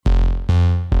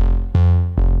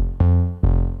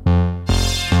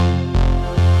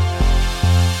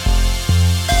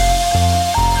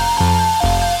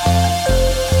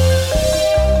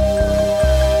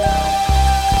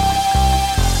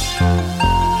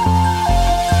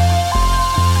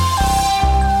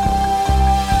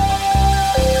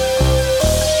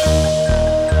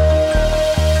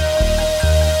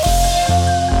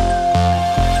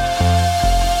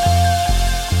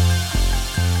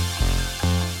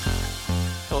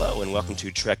Hello and welcome to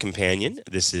Trek Companion.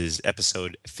 This is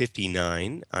episode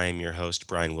 59. I am your host,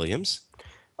 Brian Williams.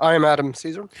 I am Adam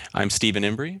Caesar. I'm Stephen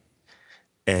Embry.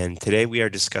 And today we are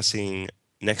discussing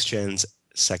Next Gen's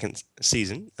second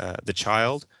season, The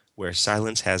Child, Where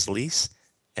Silence Has Lease,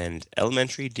 and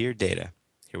Elementary Dear Data.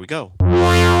 Here we go.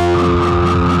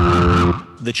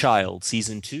 The Child,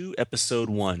 Season 2, Episode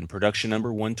 1, Production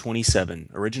Number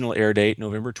 127. Original air date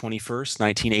November 21st,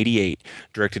 1988.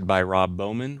 Directed by Rob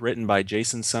Bowman. Written by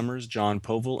Jason Summers, John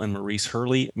Povil, and Maurice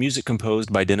Hurley. Music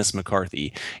composed by Dennis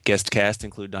McCarthy. Guest cast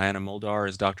include Diana Muldaur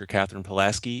as Dr. Catherine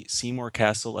Pulaski, Seymour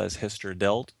Castle as Hester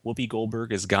Delt, Whoopi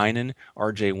Goldberg as Guinan,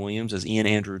 R.J. Williams as Ian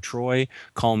Andrew Troy,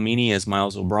 Colm Meaney as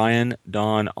Miles O'Brien,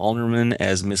 Dawn Alderman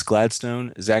as Miss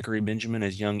Gladstone, Zachary Benjamin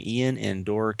as young Ian, and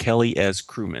Dora Kelly as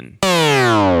crewman.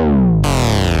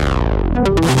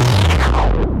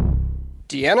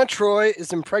 Deanna Troi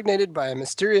is impregnated by a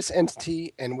mysterious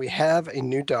entity, and we have a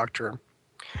new doctor.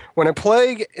 When a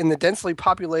plague in the densely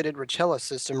populated Richella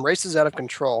system races out of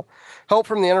control, help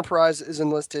from the Enterprise is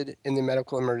enlisted in the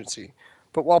medical emergency.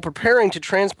 But while preparing to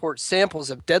transport samples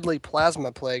of deadly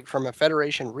plasma plague from a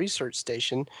Federation research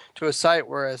station to a site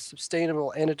where a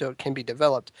sustainable antidote can be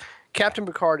developed, Captain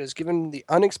Picard is given the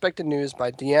unexpected news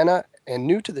by Deanna and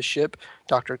new to the ship,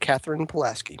 Dr. Catherine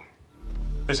Pulaski.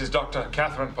 This is Dr.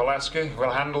 Catherine Pulaski. We'll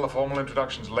handle the formal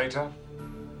introductions later.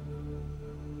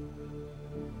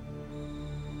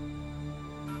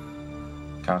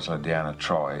 Counselor Deanna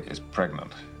Troi is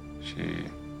pregnant.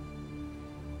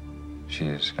 She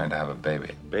is going to have a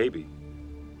baby. Baby?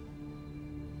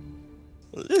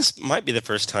 Well, this might be the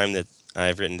first time that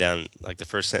I've written down, like the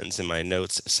first sentence in my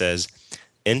notes says,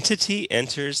 Entity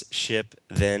enters ship,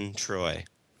 then Troy.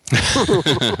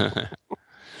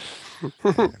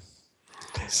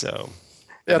 So,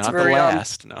 yeah, it's not very the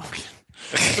last. No,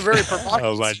 it's a very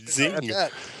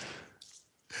provocative.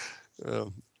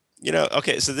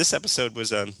 Okay. So this episode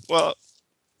was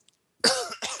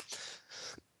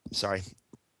sorry.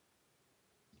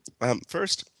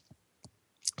 First,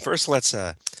 let's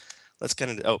kind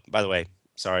of. Oh, by the way,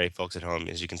 sorry, folks at home.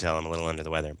 As you can tell, I'm a little under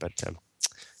the weather, but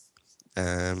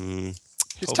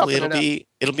hopefully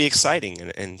it'll be exciting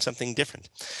and something different.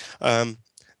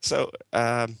 So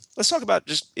let's talk about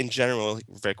just in general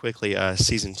very quickly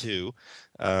season 2.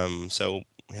 So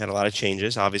we had a lot of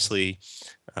changes. Obviously,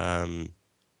 the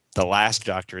last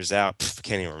Doctor is out. I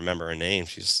can't even remember her name.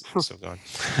 She's so gone.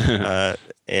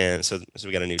 And so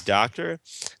we got a new Doctor.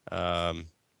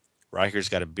 Riker's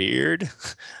got a beard.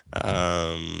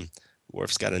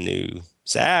 Worf's got a new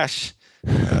sash.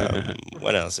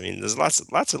 What else? I mean, there's lots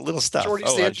of little stuff. Troy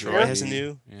has a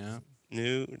new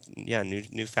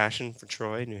fashion for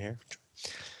Troy, new hair for Troy.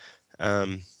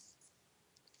 And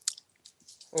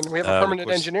we have a permanent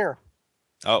engineer.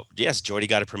 Oh yes, Geordi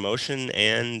got a promotion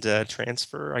and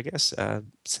transfer, I guess,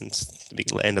 since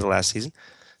the end of the last season.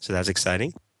 So that's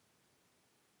exciting.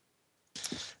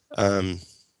 The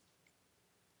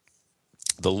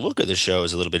look of the show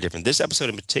is a little bit different. This episode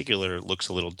in particular looks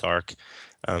a little dark.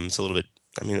 It's a little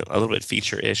bit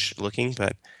feature-ish looking,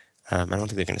 but I don't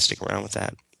think they're going to stick around with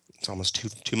that. It's almost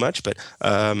too much. But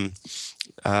 10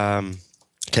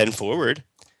 Forward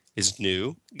is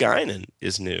new. Guinan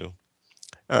is new.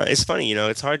 It's funny,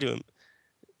 it's hard to.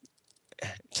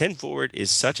 10 Forward is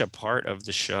such a part of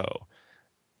the show.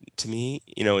 To me,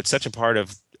 it's such a part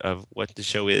of what the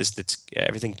show is. That's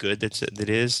everything good that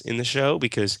is in the show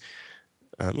because.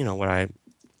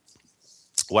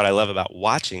 What I love about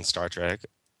watching Star Trek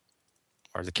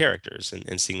are the characters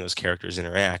and seeing those characters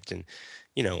interact. And,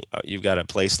 you've got a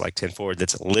place like 10 Forward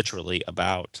that's literally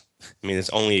about,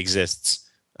 this only exists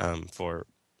for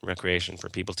recreation, for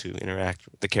people to interact,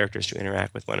 the characters to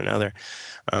interact with one another.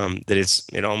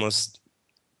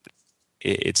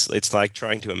 It's like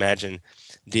trying to imagine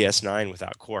DS9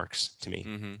 without Quarks to me,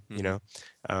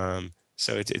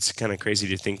 So it's kind of crazy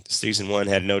to think season 1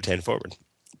 had no 10 Forward.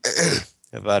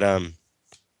 But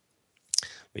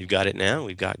we've got it now.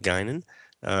 We've got Guinan.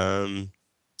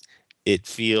 It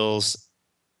feels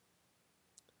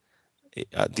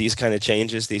these kind of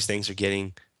changes, these things are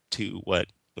getting to what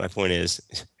my point is.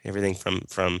 Everything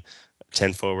from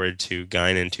 10 Forward to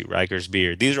Guinan to Riker's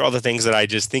beard. These are all the things that I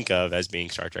just think of as being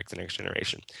Star Trek: The Next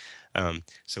Generation.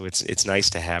 So it's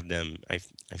nice to have them. I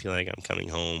feel like I'm coming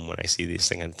home when I see these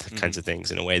kinds of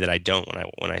things in a way that I don't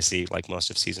when I see like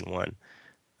most of season 1.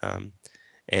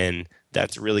 And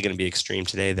that's really going to be extreme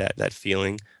today. That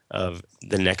feeling of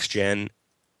the next gen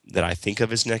that I think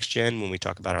of as next gen when we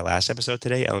talk about our last episode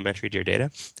today, Elementary Dear Data.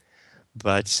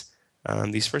 But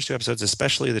these first 2 episodes,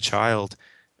 especially The Child,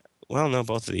 well, no,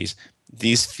 both of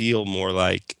these feel more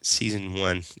like season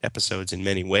 1 episodes in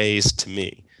many ways to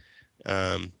me.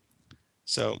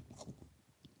 So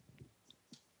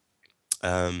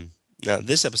now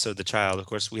this episode, The Child, of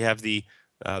course, we have the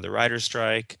writer's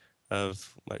strike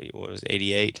of what was it,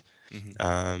 88,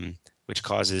 which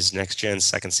causes Next Gen's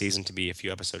second season to be a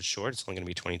few episodes short. It's only going to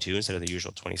be 22 instead of the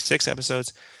usual 26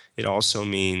 episodes. It also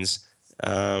means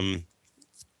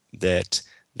that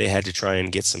they had to try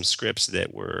and get some scripts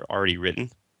that were already written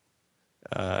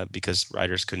because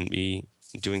writers couldn't be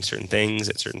doing certain things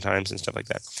at certain times and stuff like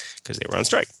that because they were on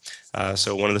strike.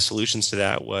 So one of the solutions to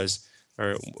that was,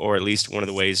 or at least one of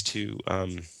the ways to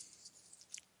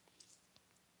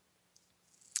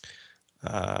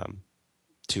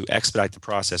expedite the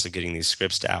process of getting these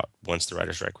scripts out once the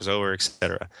writer's strike was over,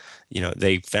 etc.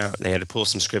 They had to pull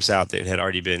some scripts out that had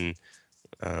already been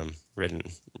written,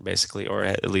 basically, or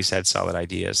at least had solid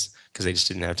ideas because they just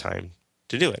didn't have time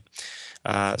to do it.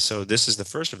 So this is the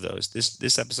first of those.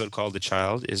 This episode called "The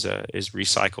Child" is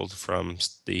recycled from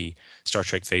the Star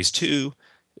Trek Phase 2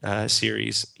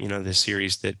 series. The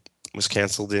series that was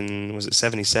canceled in, was it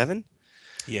 77?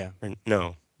 Yeah.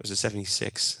 No, was it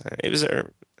 76? It was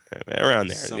around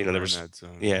there. Somewhere there was in that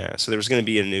zone. Yeah. So there was going to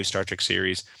be a new Star Trek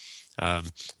series,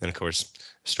 and of course,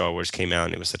 Star Wars came out,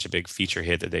 and it was such a big feature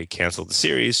hit that they canceled the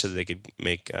series so that they could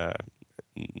make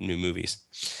new movies.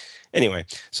 Anyway,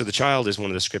 so The Child is one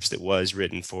of the scripts that was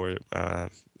written for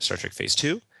Star Trek Phase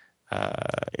 2.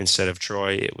 Instead of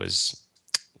Troy, it was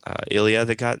Ilya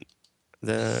that got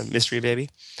the mystery baby.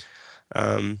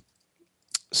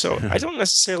 So I don't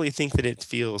necessarily think that it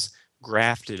feels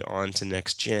grafted onto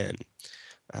Next Gen.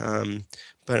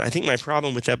 But I think my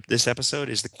problem with this episode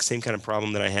is the same kind of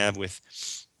problem that I have with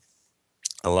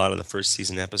a lot of the first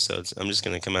season episodes. I'm just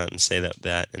going to come out and say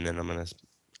that, and then I'm going to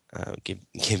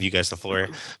give you guys the floor.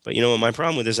 But my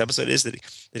problem with this episode is that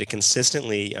it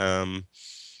consistently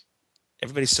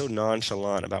everybody's so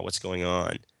nonchalant about what's going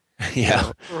on.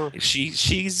 Yeah.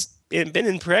 She's been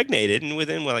impregnated, and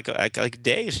within like a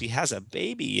day she has a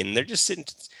baby, and they're just sitting,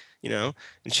 and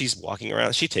she's walking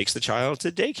around. She takes the child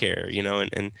to daycare,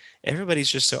 and everybody's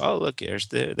just so, oh, look, there's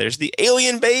the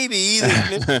alien baby.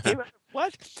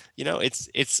 What?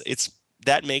 It's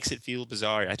that makes it feel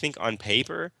bizarre. I think on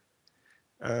paper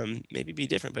maybe be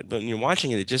different, but when you're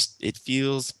watching it, it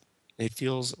feels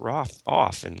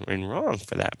off and wrong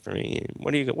for me.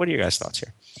 What are your guys' thoughts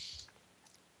here?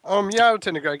 Yeah, I would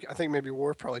tend to agree. I think maybe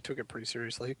Worf probably took it pretty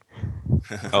seriously.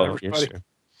 Oh, yes, sure.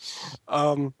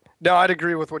 No, I'd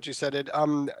agree with what you said. It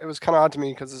was kind of odd to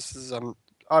me because this is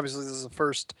obviously this is the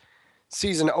first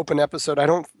season open episode.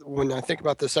 When I think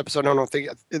about this episode, I don't think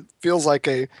it feels like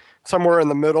a somewhere in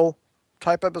the middle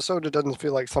type episode. It doesn't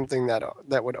feel like something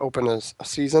that would open a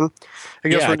season. I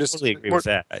guess I totally agree with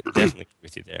that. I definitely agree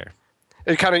with you there.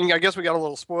 It kind of, I guess we got a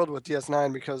little spoiled with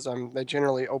DS9 because they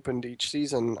generally opened each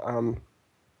season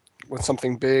with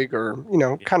something big or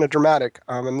kind of dramatic.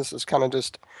 And this is kind of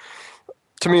just,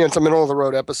 to me, it's a middle of the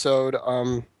road episode.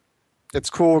 It's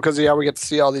cool because we get to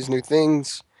see all these new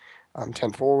things.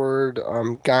 10 Forward,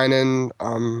 Guinan,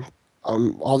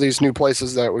 all these new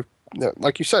places that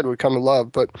like you said, we come to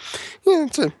love. But yeah,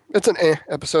 it's an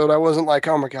episode. I wasn't like,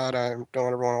 oh my god, I don't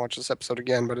ever want to watch this episode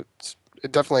again. But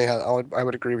it definitely has. I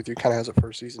would agree with you. Kind of has a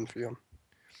first season feel.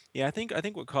 Yeah, I think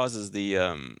what causes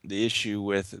the issue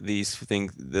with these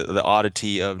things, the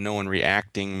oddity of no one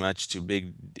reacting much to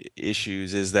big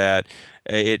issues, is that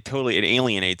it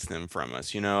alienates them from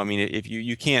us. I mean, if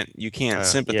you can't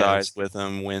sympathize with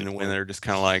them when they're just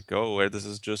kind of like, oh, this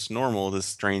is just normal, this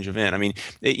strange event. I mean,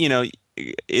 it's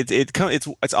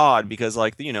odd because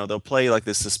they'll play like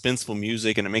this suspenseful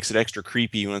music and it makes it extra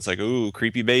creepy when it's like, ooh,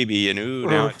 creepy baby, and ooh,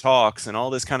 now it talks and all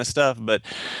this kind of stuff. But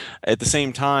at the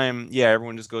same time,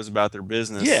 everyone just goes about their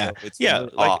business. Yeah, so it's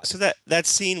like, so that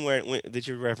scene that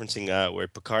you're referencing, where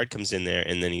Picard comes in there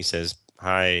and then he says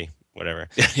hi, whatever.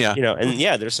 Yeah, and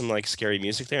there's some like scary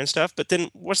music there and stuff. But then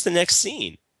what's the next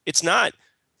scene? It's not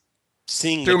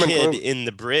seeing the kid in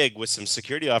the brig with some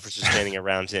security officers standing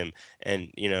around him, and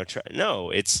no,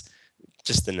 it's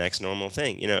just the next normal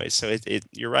thing. So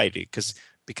you're right, because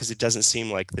it doesn't seem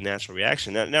like the natural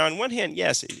reaction. Now on one hand,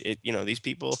 yes, these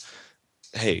people,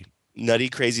 hey, nutty,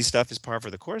 crazy stuff is par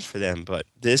for the course for them, but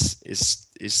this is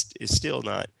still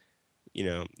not,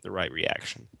 the right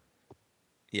reaction.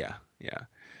 Yeah.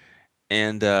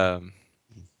 And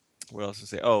what else to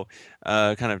say? Oh,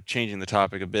 kind of changing the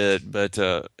topic a bit, but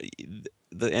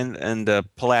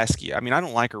Pulaski. I mean, I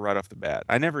don't like her right off the bat.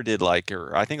 I never did like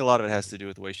her. I think a lot of it has to do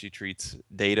with the way she treats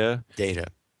Data.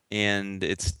 and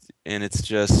it's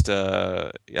just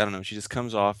I don't know. She just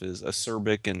comes off as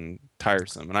acerbic and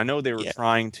tiresome. And I know they were Yeah.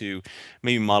 trying to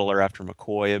maybe model her after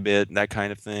McCoy a bit, that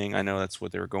kind of thing. I know that's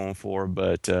what they were going for,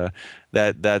 but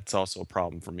that's also a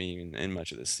problem for me in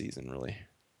much of this season, really.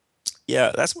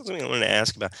 Yeah, that's one thing I wanted to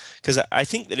ask about because I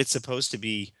think that it's supposed to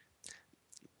be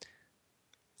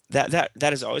that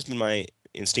has always been my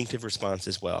instinctive response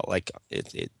as well. Like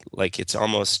like it's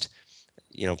almost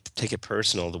take it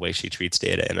personal the way she treats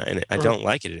Data, and I Mhm. don't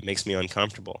like it. It makes me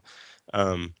uncomfortable.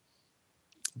 Um,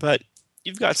 but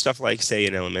you've got stuff like, say,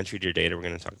 in Elementary, Dear Data. We're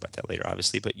going to talk about that later,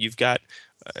 obviously. But you've got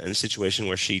in a situation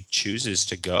where she chooses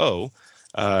to go.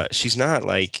 She's not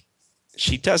like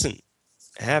she doesn't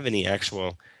have any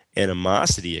actual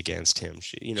animosity against him.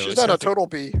 She's It's not a not the total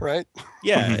B, right?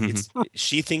 yeah.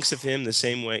 She thinks of him the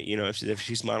same way. If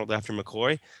she's modeled after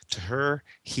McCoy, to her,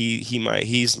 he's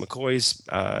McCoy's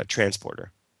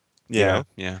transporter. You Yeah, know,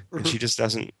 yeah. and Mhm. she just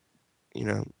doesn't. You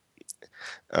know,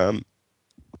 um,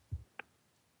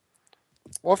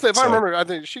 Well, if I so remember, I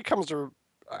think she comes to.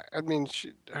 I mean,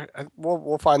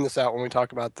 we'll find this out when we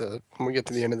talk about when we get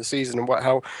to the end of the season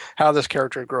and how this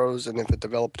character grows and if it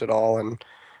developed at all and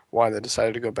why they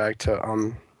decided to go back to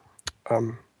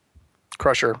um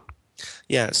Crusher.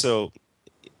 yeah. So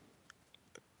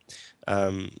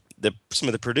some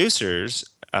of the producers,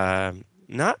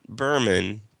 not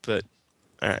Berman, but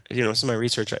some of my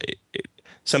research,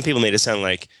 some people made it sound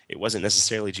like it wasn't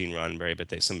necessarily Gene Roddenberry,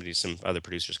 but some other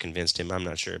producers convinced him. I'm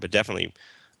not sure, but definitely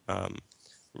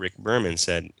Rick Berman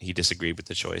said he disagreed with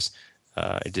the choice.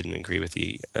 I didn't agree with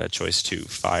the choice to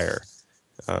fire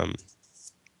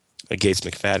Gates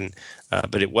McFadden,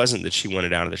 but it wasn't that she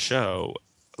wanted out of the show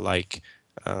like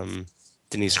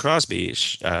Denise Crosby.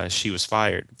 She was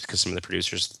fired because some of the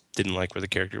producers didn't like where the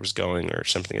character was going or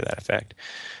something to that effect.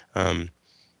 And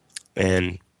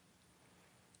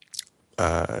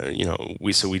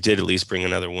we did at least bring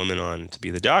another woman on to be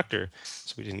the doctor,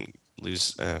 so we didn't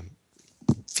lose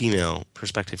female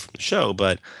perspective from the show.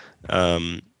 But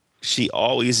she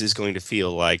always is going to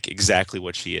feel like exactly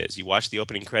what she is. You watch the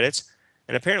opening credits,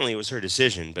 and apparently it was her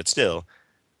decision, but still,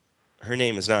 her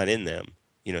name is not in them.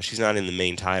 She's not in the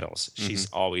main titles. Hmm. She's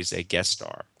always a guest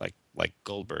star, like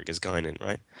Goldberg is Guinan,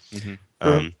 right? Hmm.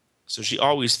 Mhm. So she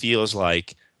always feels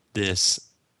like this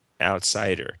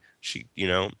outsider.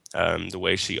 The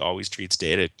way she always treats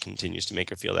Data continues to make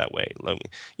her feel that way.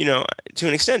 To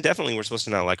an extent, definitely we're supposed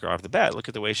to not like her off the bat. Look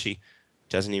at the way she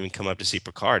doesn't even come up to see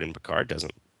Picard, and Picard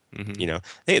doesn't. Hmm.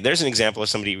 Hey, there's an example of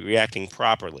somebody reacting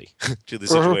properly to the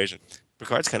Mhm. situation.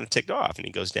 Picard's kind of ticked off, and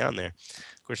he goes down there.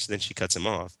 Of course, then she cuts him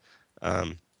off.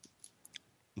 Um,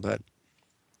 but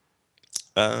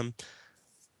um,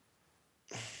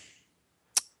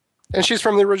 And she's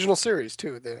from the original series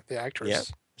too, the yeah,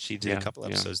 actress. she did a Yeah, couple yeah.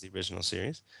 episodes of the original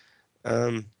series.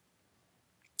 Um,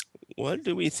 what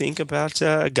do we think about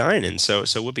Guinan? So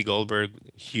Whoopi Goldberg,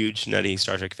 huge nutty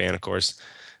Star Trek fan, of course.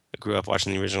 I grew up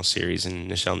watching the original series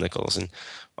and Nichelle Nichols, and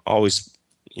always,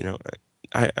 you know,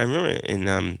 I remember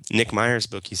in Nick Meyer's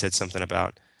book, he said something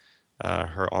about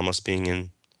her almost being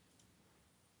in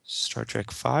Star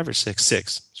Trek 5 or 6,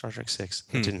 6, Star Trek 6.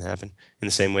 That Hmm. didn't happen in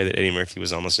the same way that Eddie Murphy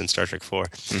was almost in Star Trek 4.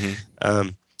 Hmm.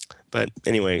 Um, but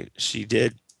anyway, she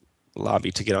did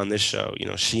lobby to get on this show.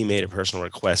 She made a personal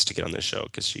request to get on this show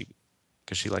because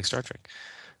she likes Star Trek,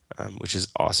 which is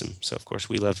awesome. So of course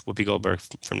we love Whoopi Goldberg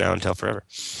from now until forever.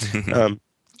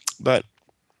 But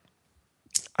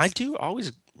I do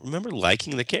always remember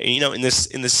liking the character.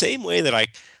 In the same way that I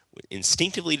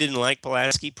instinctively didn't like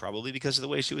Pulaski, probably because of the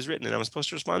way she was written, and I was supposed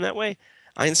to respond that way.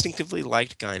 I instinctively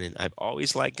liked Guinan. I've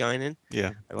always liked Guinan.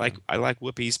 Yeah. I like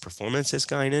Whoopi's performance as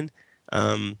Guinan.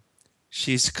 Um,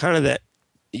 she's kind of that.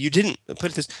 You didn't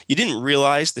put it this. You didn't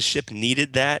realize the ship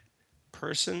needed that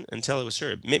person until it was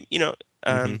her.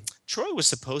 Hmm. Troy was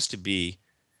supposed to be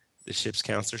the ship's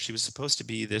counselor. She was supposed to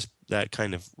be that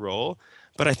kind of role.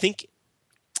 But I think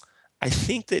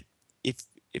that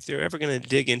if they're ever going to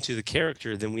dig into the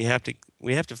character, then we have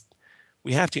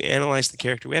to analyze the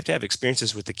character. We have to have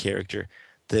experiences with the character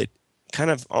that kind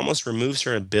of almost removes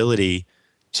her ability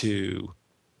to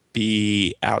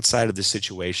be outside of the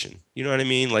situation. You know what I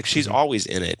mean? Like she's Hmm. always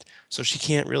in it, so she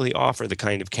can't really offer the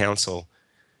kind of counsel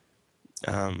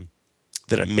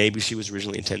that maybe she was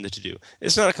originally intended to do.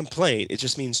 It's not a complaint. It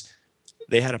just means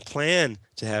they had a plan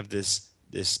to have this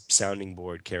sounding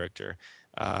board character.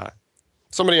 Uh,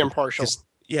 Somebody impartial.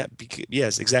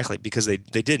 yes, exactly, because they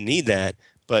did need that,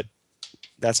 but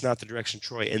that's not the direction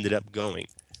Troy ended up going.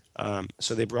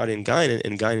 So they brought in Guinan,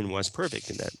 and Guinan was perfect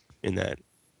in that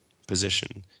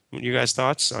position. What are your guys'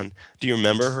 thoughts on? Do you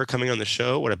remember her coming on the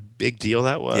show? What a big deal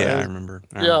that Yeah, I was. remember.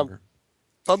 I Yeah. remember.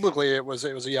 Publicly, it was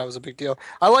a big deal.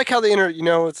 I like how they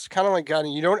it's kind of like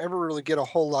Guinan. You don't ever really get a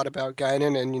whole lot about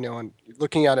Guinan, and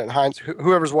looking at it in hindsight,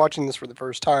 whoever's watching this for the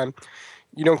first time,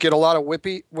 you don't get a lot of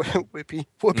Whoopi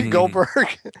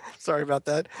Goldberg. Sorry about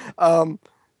that.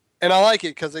 And I like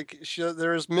it because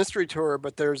there's mystery to her,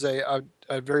 but there's a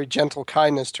very gentle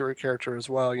kindness to her character as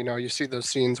well. You see those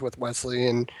scenes with Wesley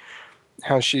and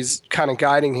how she's kind of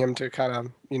guiding him to kind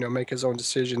of make his own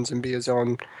decisions and be his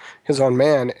own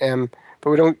man. But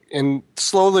we don't, and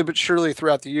slowly but surely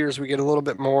throughout the years, we get a little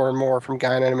bit more and more from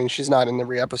Guinan. I mean, she's not in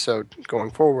every episode going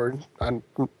forward. I'm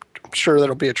sure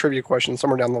that'll be a trivia question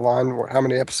somewhere down the line, how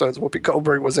many episodes Whoopi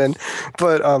Goldberg was in.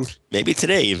 But maybe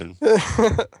today even.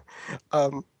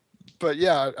 But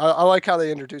yeah, I like how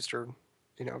they introduced her.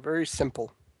 Very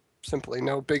simply,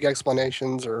 no big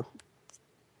explanations or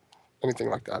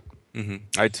anything like that.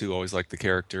 I too always like the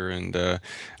character, and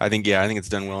I think it's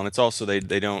done well. And it's also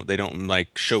they don't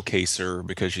like showcase her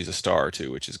because she's a star too,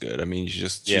 which is good. I mean,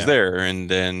 she's there, and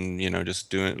then just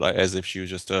doing it like as if she was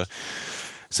just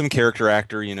some character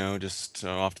actor, just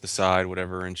off to the side,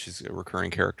 whatever, and she's a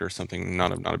recurring character or something,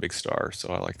 not a big star. So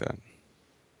I like that.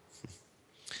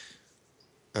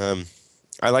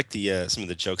 I like the some of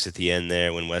the jokes at the end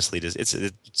there when Wesley does.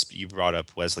 You brought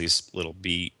up Wesley's little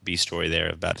B story there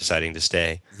about deciding to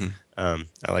stay. I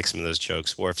like some of those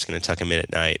jokes. Worf's going to tuck him in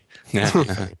at night.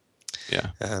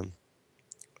 Yeah.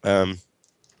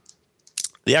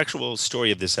 The actual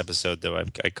story of this episode, though, I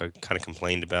kind of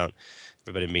complained about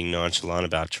everybody being nonchalant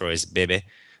about Troy's baby.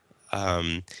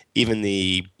 Even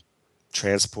the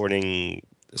transporting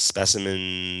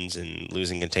specimens and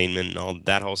losing containment and all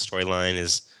that whole storyline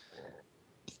is,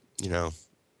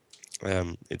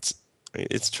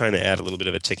 it's trying to add a little bit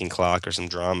of a ticking clock or some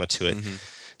drama to it.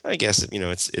 I guess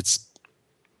it's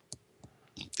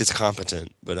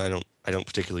competent, but I don't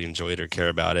particularly enjoy it or care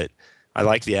about it. I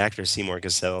like the actor Seymour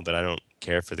Cassell, but I don't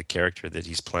care for the character that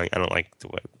he's playing. I don't like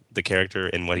the character,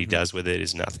 and what he does with it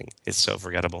is nothing. It's so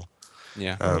forgettable.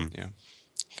 Yeah.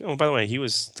 Oh, by the way, he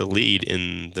was the lead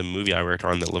in the movie I worked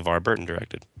on that LeVar Burton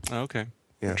directed. Oh, okay.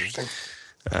 Yeah. Interesting.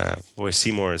 Boy,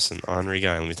 Seymour is an ornery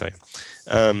guy, let me tell you.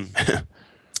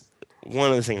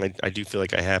 One other thing I do feel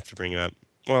like I have to bring up.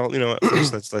 Well,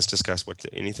 first let's discuss what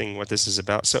this is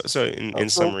about. So in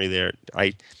summary, there,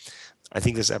 I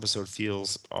think this episode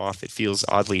feels off. It feels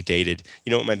oddly dated.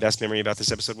 You know what my best memory about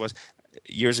this episode was?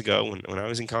 Years ago, when I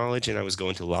was in college and I was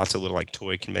going to lots of little like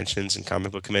toy conventions and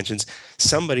comic book conventions,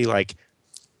 somebody like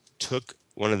took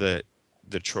one of the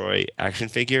Troy action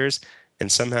figures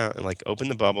and somehow like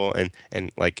opened the bubble and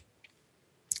like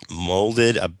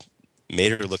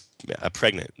made her look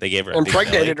pregnant. They gave her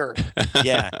impregnated her.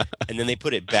 Yeah, and then they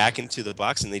put it back into the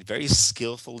box, and they very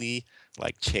skillfully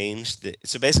like changed the.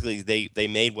 So basically, they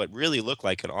made what really looked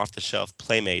like an off-the-shelf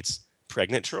Playmates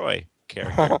pregnant Troy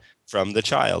character from the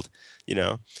child.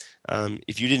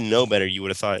 If you didn't know better, you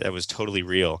would have thought that was totally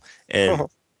real. And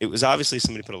it was obviously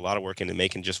somebody put a lot of work into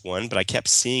making just one, but I kept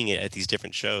seeing it at these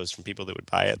different shows from people that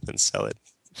would buy it and then sell it.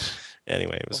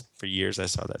 Anyway, it was for years I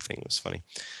saw that thing. It was funny.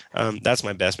 That's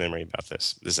my best memory about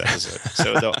this episode.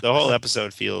 So the whole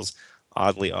episode feels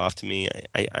oddly off to me.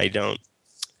 I don't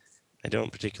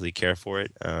particularly care for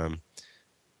it. I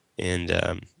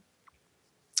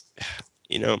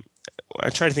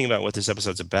try to think about what this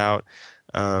episode's about.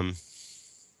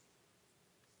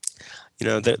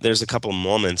 There's a couple of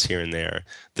moments here and there.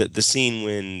 The scene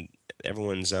when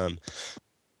everyone's in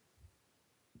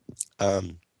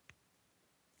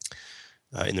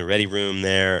the ready room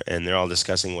there, and they're all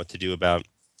discussing what to do about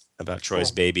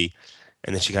Troy's baby,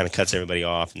 and then she kind of cuts everybody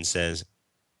off and says,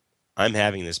 "I'm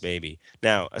having this baby."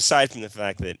 Now, aside from the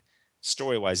fact that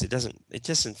story-wise, it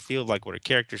doesn't feel like what a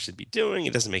character should be doing.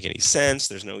 It doesn't make any sense.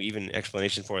 There's no even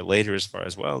explanation for it later as far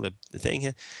as, well, the thing,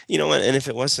 and if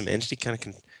it was some entity kind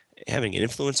of having an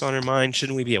influence on her mind,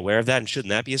 shouldn't we be aware of that? And shouldn't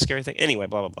that be a scary thing? Anyway,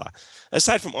 blah, blah, blah.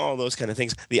 Aside from all those kind of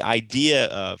things, the idea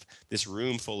of this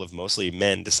room full of mostly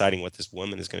men deciding what this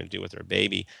woman is going to do with her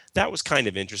baby, that was kind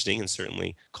of interesting and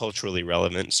certainly culturally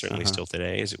relevant, certainly still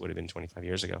today, as it would have been 25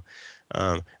 years ago.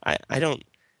 I don't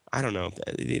know.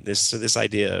 This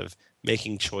idea of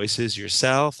making choices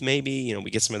yourself, maybe, we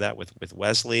get some of that with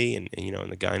Wesley and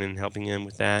the Guinan helping him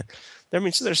with that.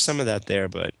 So there's some of that there,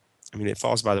 but it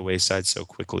falls by the wayside so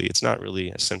quickly. It's not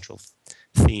really a central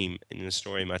theme in the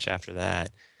story much after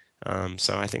that.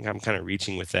 So I think I'm kind of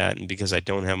reaching with that, and because I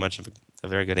don't have much of a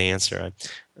very good answer,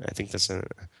 I think this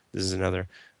is another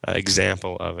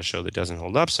example of a show that doesn't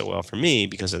hold up so well for me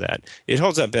because of that. It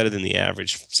holds up better than the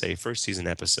average, say, first season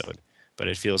episode, but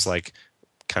it feels like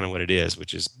kind of what it is,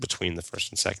 which is between the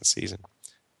first and second season.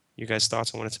 You guys'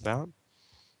 thoughts on what it's about?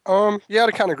 Yeah,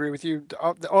 I kind of agree with you.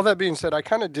 All that being said, I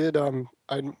kind of did. I'm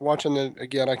watching it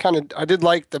again. I did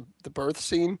like the birth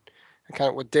scene, and kind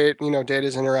of with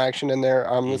Data's interaction in there.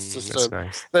 It's just That's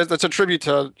nice. that's a tribute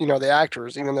to the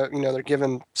actors, even though they're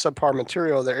given subpar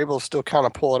material, they're able to still kind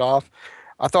of pull it off.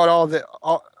 I thought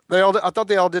I thought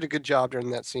they all did a good job during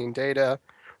that scene. Data,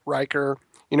 Riker.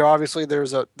 Obviously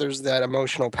there's that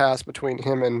emotional pass between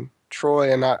him and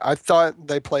Troy, and I thought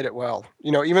they played it well.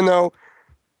 Even though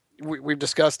we've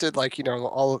discussed it, like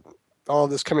all of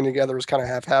this coming together was kind of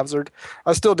haphazard.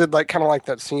 I still did kind of like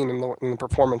that scene in the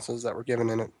performances that were given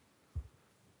in it.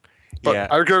 But Yeah,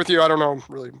 I agree with you. I don't know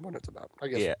really what it's about. I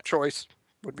guess yeah, choice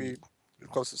would be the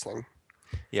closest thing.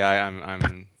 yeah.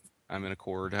 I'm in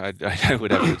accord. I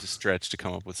would have to stretch to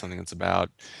come up with something that's about.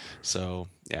 So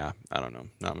yeah, I don't know.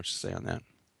 Not much to say on that.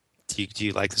 Do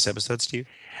you like this episode, Steve?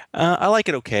 I like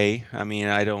it okay. I mean,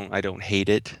 I don't hate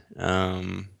it.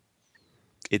 I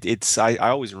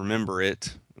always remember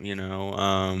it,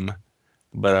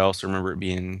 but I also remember it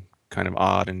being kind of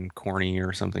odd and corny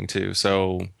or something too.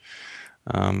 So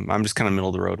I'm just kind of middle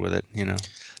of the road with it.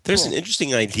 There's Yeah. an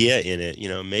interesting idea in it.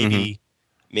 Hmm.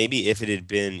 Maybe if it had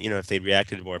been, if they'd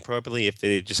reacted more appropriately, if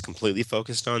they had just completely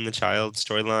focused on the child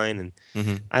storyline, and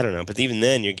Hmm. I don't know. But even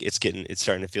then, it's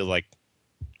starting to feel like,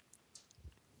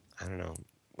 I don't know,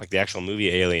 like the actual movie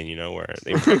Alien, where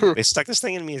they stuck this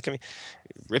thing in me. It's coming,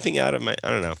 ripping out of my.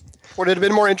 I don't know. Would it have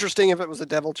been more interesting if it was a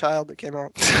devil child that came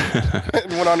out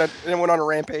and went on a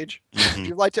rampage? Mhm.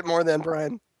 You liked it more then,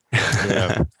 Brian.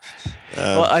 Yeah.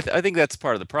 Well, I think that's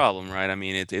part of the problem, right? I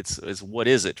mean, it's what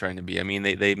is it trying to be? I mean,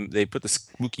 they put the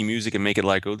spooky music and make it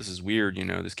like, oh, this is weird,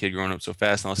 this kid growing up so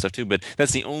fast and all that stuff too. But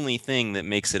that's the only thing that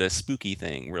makes it a spooky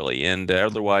thing, really. And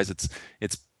otherwise, it's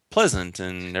pleasant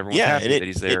and everyone's Yeah, happy and that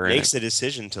he's it there. makes the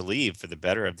decision to leave for the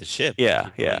better of the ship.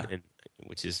 Yeah, yeah. and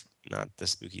which is not the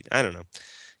spooky. I don't know.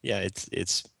 Yeah, it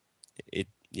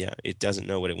doesn't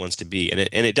know what it wants to be, and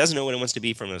it doesn't know what it wants to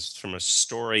be from a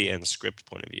story and script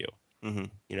point of view. Hmm.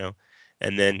 You know,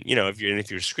 and then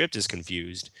if your script is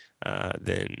confused,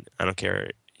 then I don't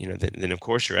care. Then of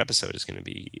course your episode is going to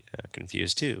be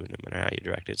confused too, no matter how you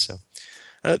direct it. So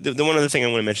the one other thing I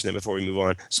want to mention that before we move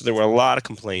on. So there were a lot of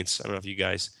complaints. I don't know if you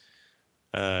guys.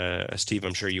 Steve,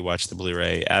 I'm sure you watched the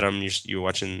Blu-ray. Adam, you're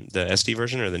watching the SD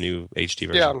version or the new HD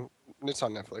version? Yeah, it's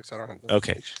on Netflix. I don't have the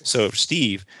Okay, so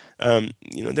Steve,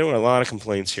 there were a lot of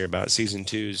complaints here about season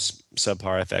two's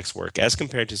subpar FX work as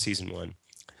compared to season one.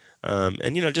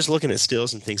 And just looking at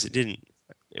stills and things, it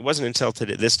wasn't until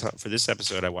today, this time for this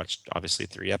episode, I watched obviously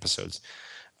 3 episodes.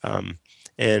 And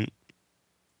I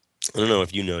don't know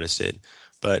if you noticed it,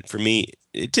 but for me,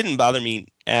 it didn't bother me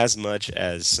as much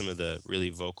as some of the really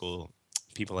vocal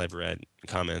people I've read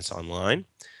comments online.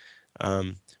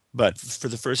 Um, but for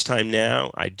the first time now,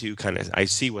 I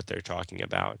see what they're talking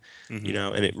about, Hmm.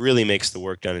 and it really makes the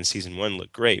work done in season one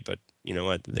look great. But you know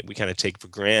what? That we kind of take for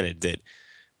granted that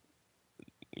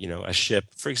a ship,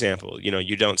 for example,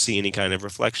 you don't see any kind of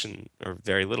reflection or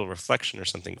very little reflection or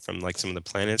something from like some of the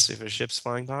planets if a ship's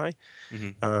flying by.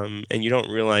 Hmm. And you don't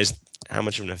realize how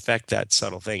much of an effect that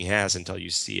subtle thing has until you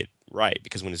see it right.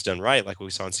 Because when it's done right, like what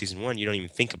we saw in season one, you don't even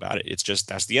think about it. It's just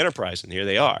that's the Enterprise, and here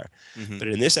they are. Hmm. But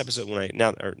in this episode, or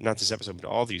not this episode, but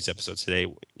all these episodes today,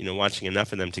 watching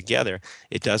enough of them together,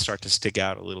 it does start to stick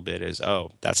out a little bit as,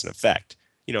 oh, that's an effect.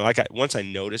 Once I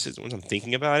notice it, once I'm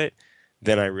thinking about it,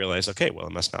 then I realize, okay, well,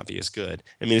 it must not be as good.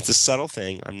 I mean, it's a subtle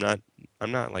thing. I'm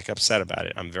not like upset about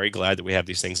it. I'm very glad that we have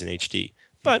these things in HD,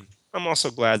 but I'm also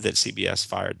glad that CBS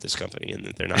fired this company and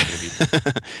that they're not going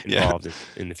to be Yeah. involved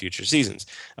in the future seasons.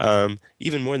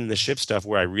 Even more than the ship stuff,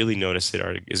 where I really notice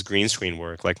it is green screen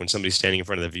work. Like when somebody's standing in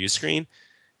front of the view screen,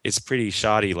 it's pretty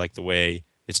shoddy, like the way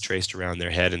it's traced around their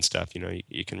head and stuff.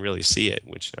 You can really see it,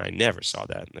 which I never saw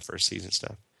that in the first season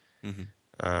stuff.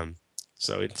 Hmm.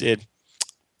 So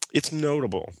it's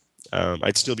notable.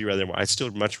 I'd still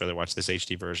much rather watch this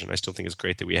HD version. I still think it's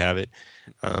great that we have it.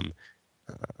 Um,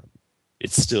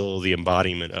 it's still the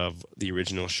embodiment of the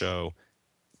original show,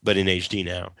 but in HD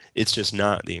now. It's just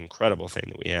not the incredible thing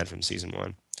that we had from season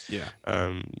one. Yeah.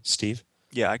 Steve,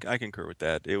 Yeah, I concur with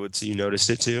that. It would. so you noticed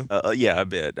it too? Yeah, a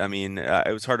bit. I mean,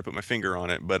 it was hard to put my finger on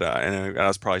it, but and I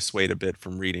was probably swayed a bit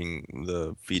from reading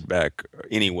the feedback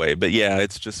anyway. But yeah,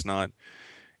 it's just not.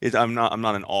 I'm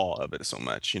not in awe of it so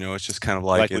much. It's just kind of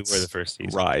like Like we were the first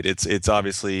season. right. It's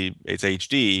obviously it's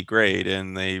HD, great,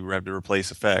 and they have to replace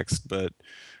effects, but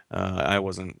I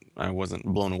wasn't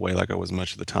blown away like I was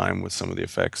much of the time with some of the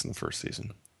effects in the first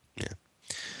season. Yeah.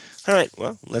 All right.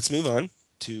 Well, let's move on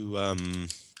to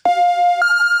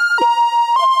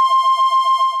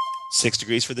 6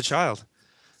 Degrees for the Child.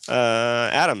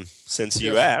 Adam, since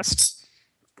you Yes.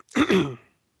 asked,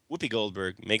 Whoopi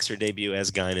Goldberg makes her debut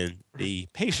as Guinan, the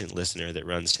patient listener that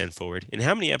runs 10 Forward. In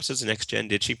how many episodes of Next Gen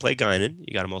did she play Guinan?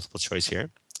 You got a multiple choice here.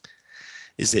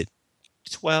 Is it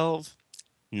 12,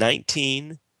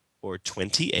 19, or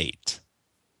 28?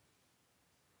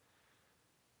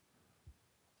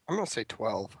 I'm going to say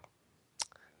 12.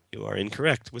 You are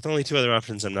incorrect. With only two other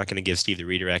options, I'm not going to give Steve the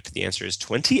redirect. The answer is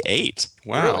 28.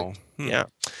 Wow. Yeah.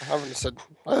 I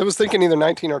was thinking either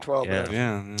 19 or 12.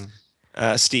 Yeah.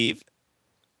 But Steve,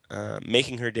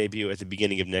 making her debut at the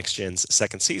beginning of Next Gen's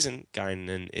second season,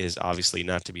 Guinan is obviously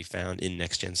not to be found in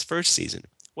Next Gen's first season.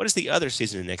 What is the other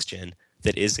season of Next Gen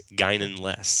that is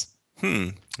Guinan-less?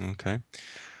 Okay.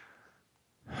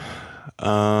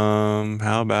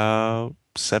 How about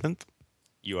 7th?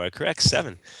 You are correct,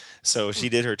 7. So she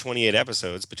did her 28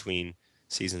 episodes between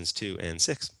seasons 2 and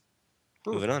 6.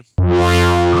 Moving on.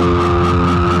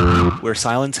 Where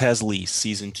Silence Has Lease,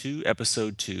 Season 2,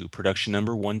 Episode 2, Production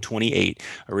Number 128.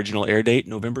 Original air date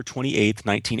November 28th,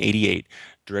 1988.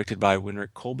 Directed by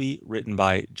Winrick Colby. Written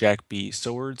by Jack B.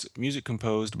 Sowards. Music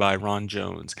composed by Ron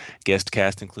Jones. Guest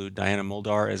cast include Diana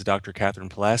Muldaur as Dr. Catherine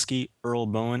Pulaski, Earl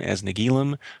Bowen as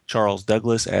Nagilum, Charles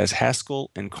Douglas as Haskell,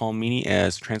 and Colm Meaney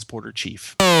as Transporter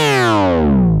Chief.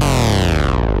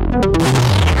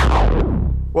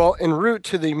 Well, en route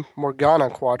to the Morgana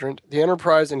Quadrant, the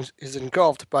Enterprise is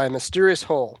engulfed by a mysterious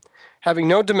hole. Having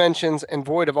no dimensions and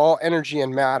void of all energy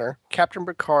and matter, Captain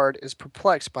Picard is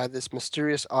perplexed by this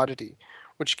mysterious oddity,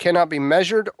 which cannot be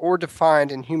measured or defined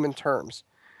in human terms,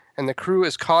 and the crew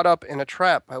is caught up in a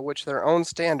trap by which their own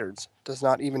standards does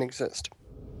not even exist.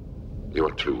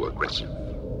 You're too aggressive,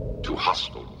 too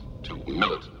hostile, too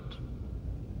militant.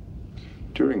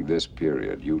 During this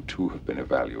period, you too have been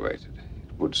evaluated.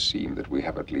 It would seem that we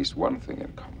have at least one thing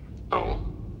in common. Oh?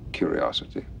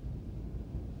 Curiosity.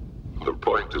 The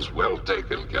point is well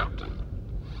taken, Captain.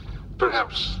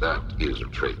 Perhaps that is a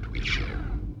trait we share.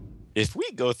 If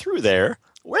we go through there,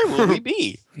 where will we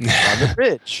be? On the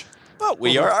bridge. But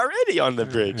we are already on the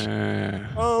bridge.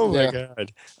 Oh my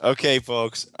God. Okay,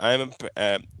 folks.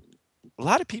 A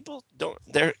lot of people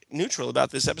they're neutral about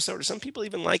this episode, or some people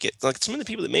even like it. Like some of the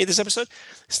people that made this episode,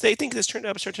 they think this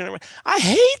episode turned out. I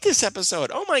hate this episode.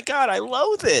 Oh my God, I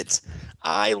loathe it.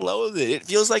 It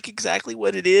feels like exactly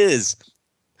what it is,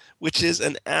 which is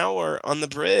an hour on the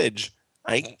bridge.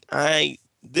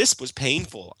 This was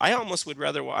painful. I almost would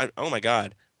rather watch. Oh my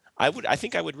God, I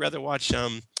think I would rather watch.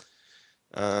 Why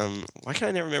can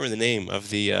I never remember the name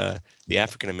of the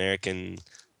African American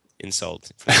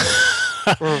insult?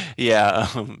 Yeah,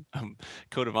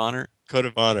 Code of Honor. Code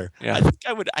of Honor. Yeah.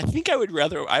 I think I would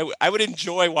rather. I would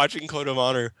enjoy watching Code of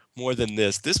Honor more than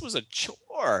this. This was a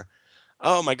chore.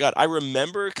 Oh my God, I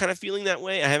remember kind of feeling that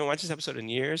way. I haven't watched this episode in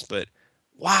years, but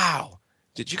wow.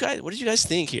 What did you guys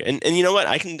think here? And you know what?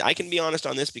 I can be honest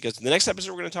on this, because the next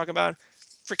episode we're going to talk about,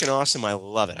 freaking awesome. I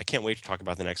love it. I can't wait to talk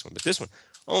about the next one. But this one,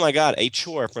 oh my God, a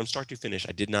chore from start to finish.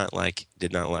 I did not like.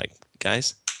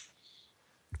 Guys?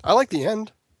 I like the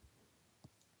end.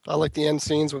 I like the end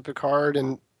scenes with Picard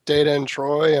and Data and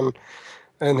Troy,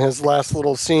 and his last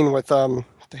little scene with the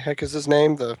heck is his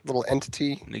name? The little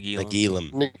entity.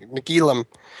 Nagilum.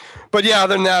 But yeah,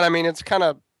 other than that, I mean, it's kind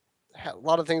of a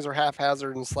lot of things are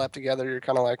haphazard and slapped together. You're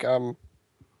kind of like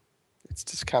it's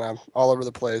just kind of all over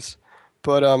the place.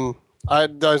 But like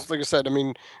I said, I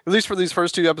mean, at least for these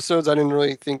first 2 episodes, I didn't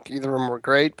really think either of them were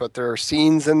great, but there are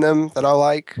scenes in them that I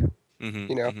like.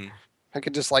 You know. I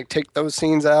could just like take those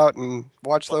scenes out and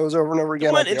watch those over and over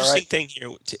again. One interesting thing here,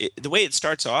 the way it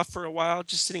starts off for a while,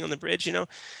 just sitting on the bridge,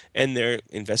 and they're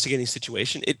investigating the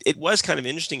situation. It was kind of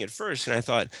interesting at first, and I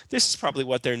thought this is probably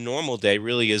what their normal day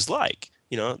really is like.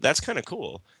 That's kind of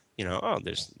cool.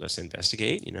 Let's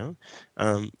investigate.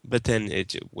 But then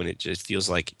when it just feels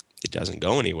like it doesn't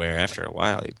go anywhere after a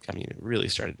while, it really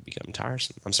started to become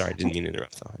tiresome. I'm sorry, I didn't mean to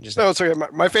interrupt though. No, it's okay.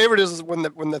 My favorite is when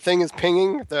the thing is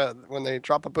pinging, when they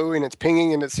drop a buoy and it's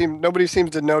pinging, and nobody seems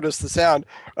to notice the sound.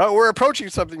 We're approaching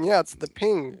something. Yeah, it's the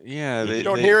ping. Yeah, you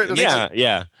don't hear it.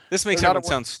 Yeah. This makes everyone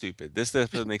sound stupid. This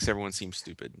episode makes everyone seem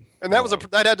stupid. And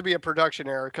that had to be a production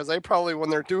error, because they probably,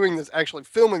 when they're doing this, actually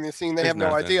filming the scene, they have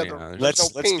no idea. Let's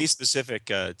be specific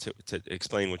to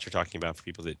explain what you're talking about for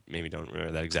people that maybe don't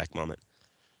remember that exact moment.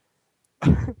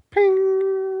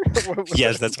 Ping.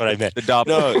 Yes, that's what I meant. The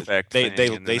Doppler effect.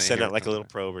 They send out like a little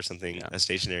probe or something, a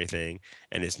stationary thing,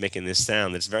 and it's making this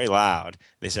sound that's very loud.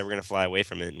 They said we're going to fly away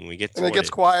from it, and we get. And it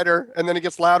gets quieter, and then it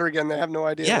gets louder again. They have no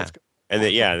idea. Yeah. And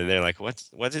then they're like,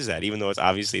 what is that? Even though it's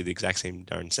obviously the exact same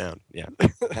darn sound. Yeah.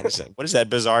 What is that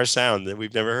bizarre sound that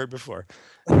we've never heard before?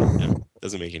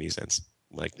 Doesn't make any sense.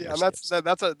 And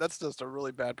that's just a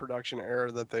really bad production error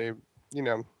that they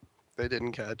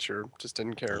didn't catch or just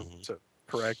didn't care. So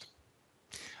Correct.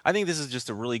 I think this is just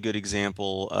a really good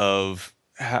example of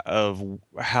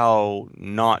how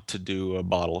not to do a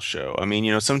bottle show. I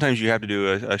mean, sometimes you have to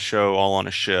do a show all on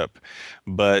a ship,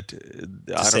 but To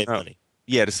I don't save know. money.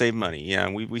 Yeah, to save money. Yeah,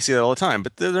 we see that all the time,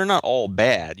 but they're not all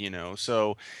bad.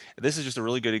 So this is just a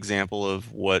really good example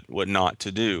of what not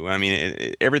to do. I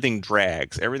mean, everything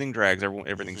drags. Everything drags.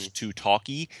 Everything's too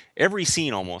talky. Every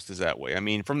scene almost is that way. I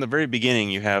mean, from the very beginning,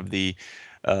 you have the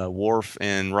Worf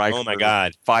and Riker Oh my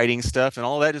God. fighting stuff, and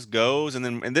all that just goes. And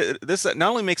then this not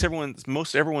only makes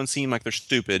most everyone seem like they're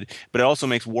stupid, but it also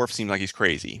makes Worf seem like he's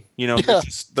crazy. Yeah.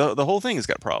 The whole thing has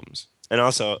got problems. And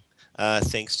also,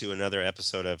 thanks to another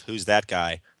episode of Who's That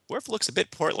Guy, Worf looks a bit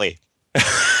portly.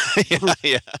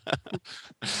 yeah.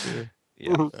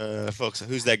 Folks,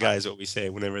 Who's That Guy is what we say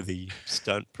whenever the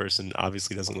stunt person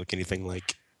obviously doesn't look anything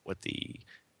like what the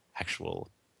actual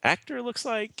actor looks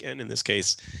like. And in this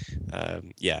case, I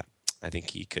think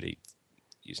he could have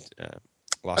used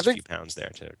lost a few pounds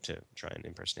there to try and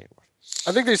impersonate Worf.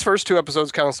 I think these first two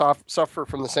episodes kind of suffer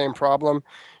from the same problem.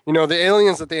 The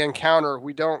aliens that they encounter,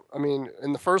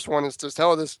 in the first one, it's just,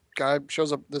 this guy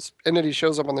shows up, this entity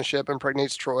shows up on the ship,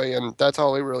 impregnates Troy, and that's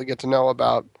all we really get to know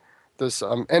about this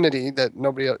entity that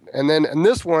nobody. And then in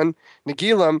this one,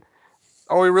 Nagilum,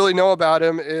 all we really know about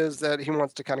him is that he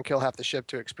wants to kind of kill half the ship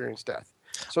to experience death.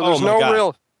 So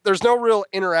there's no real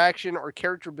interaction or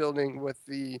character building with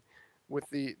the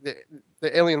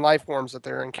alien life forms that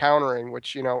they're encountering,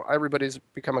 which everybody's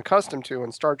become accustomed to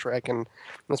in Star Trek, and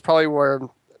that's probably where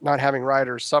not having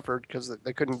writers suffered, because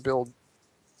they couldn't build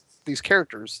these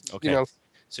characters. Okay.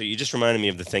 So you just reminded me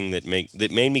of the thing that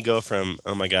made me go from,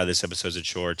 oh my God, this episode's a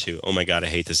chore, to, oh my God, I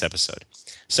hate this episode.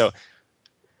 So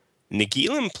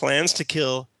Nagilum plans to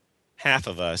kill half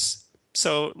of us.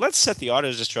 So let's set the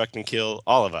auto-destruct and kill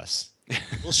all of us.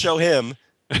 We'll show him.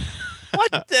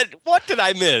 What did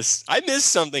I miss? I missed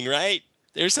something, right?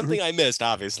 There's something I missed,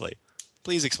 obviously.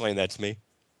 Please explain that to me.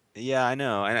 Yeah, I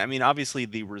know. And I mean, obviously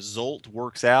the result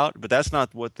works out, but that's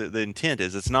not what the intent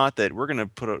is. It's not that we're going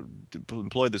to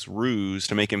employ this ruse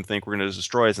to make him think we're going to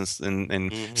destroy us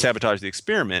and sabotage the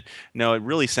experiment. No, it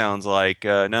really sounds like,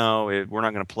 we're not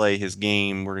going to play his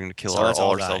game. We're going to kill all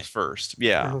ourselves first.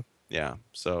 Yeah. Yeah.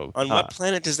 So on what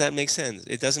planet does that make sense?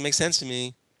 It doesn't make sense to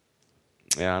me.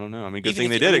 Yeah, I don't know. I mean, good thing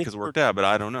they did it because it worked out, but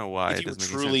I don't know why it doesn't make sense.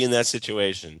 If you were truly in that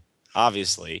situation,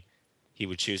 obviously, he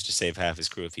would choose to save half his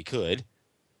crew if he could.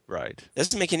 Right.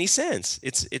 Doesn't make any sense.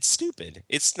 It's stupid.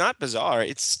 It's not bizarre.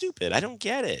 It's stupid. I don't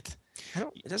get it.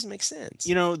 It doesn't make sense.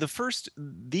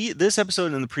 This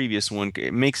episode and the previous one,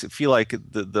 it makes it feel like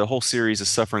the whole series is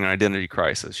suffering an identity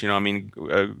crisis.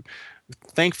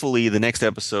 Thankfully, the next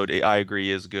episode, I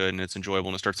agree, is good and it's enjoyable,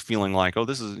 and it starts feeling like, oh,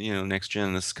 this is next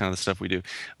gen. This is kind of the stuff we do.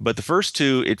 But the first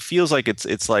two, it feels like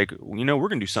it's like we're going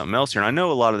to do something else here. And I know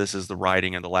a lot of this is the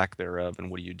writing and the lack thereof, and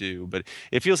what do you do? But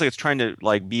it feels like it's trying to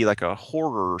be like a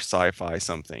horror sci-fi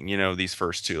something. These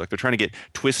first two, like they're trying to get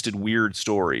twisted, weird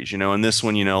stories. And this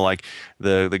one, like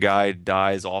the guy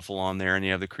dies awful on there, and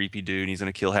you have the creepy dude, and he's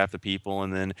going to kill half the people,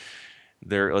 and then.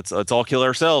 Let's all kill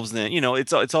ourselves. Then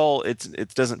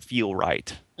it doesn't feel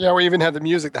right. Yeah, we even have the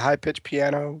music, the high pitched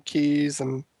piano keys,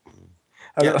 and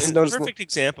it's a perfect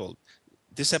example.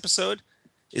 This episode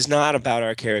is not about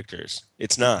our characters.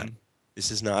 It's not. This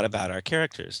is not about our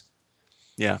characters.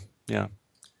 Yeah.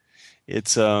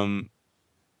 It's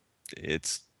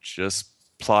just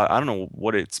plot. I don't know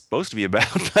what it's supposed to be about,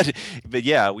 but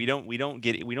yeah, we don't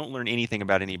learn anything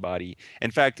about anybody.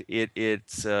 In fact,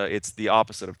 it's the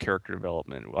opposite of character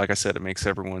development. Like I said, it makes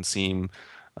everyone seem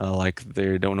like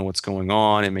they don't know what's going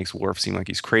on. It makes Worf seem like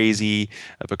he's crazy.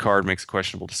 Picard makes a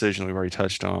questionable decision we've already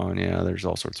touched on. Yeah, there's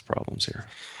all sorts of problems here.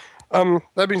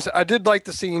 That being said, I did like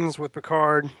the scenes with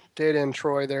Picard, Data, and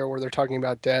Troy there, where they're talking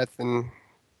about death, and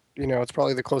it's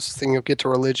probably the closest thing you'll get to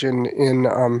religion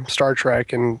in Star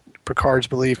Trek and Picard's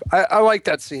belief. I like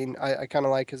that scene. I kind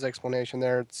of like his explanation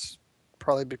there. It's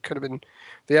probably could have been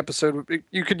the episode.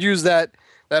 You could use that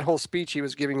whole speech he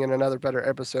was giving in another better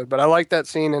episode. But I like that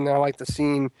scene, and I like the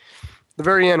scene, the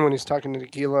very end when he's talking to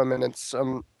Nagilum, and it's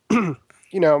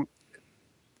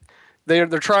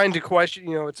they're trying to question.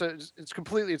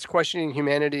 It's questioning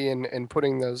humanity and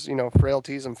putting those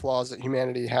frailties and flaws that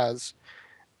humanity has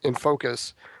in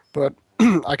focus. But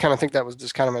I kind of think that was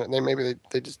just kind of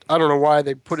they just, I don't know why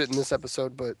they put it in this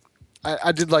episode, but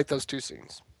I did like those two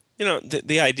scenes.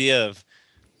 The idea of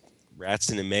rats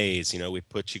in a maze. We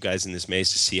put you guys in this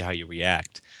maze to see how you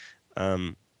react.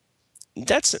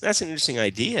 That's an interesting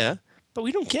idea, but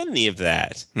we don't get any of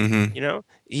that.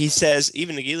 He says,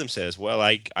 even Nagilum says, well,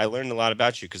 I learned a lot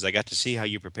about you because I got to see how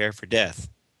you prepare for death.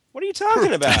 What are you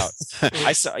talking about?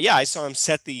 I saw him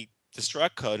set the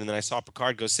struct code, and then I saw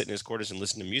Picard go sit in his quarters and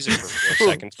listen to music for 4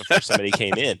 seconds before somebody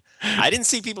came in. I didn't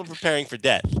see people preparing for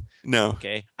death. No.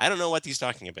 Okay, I don't know what he's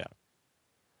talking about.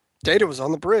 Data was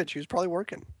on the bridge. He was probably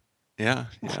working. Yeah.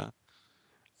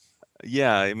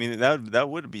 Yeah, I mean that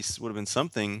would have been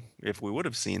something if we would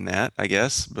have seen that, I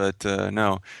guess, but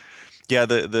no. Yeah,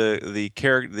 the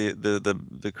character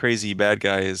the crazy bad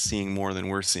guy is seeing more than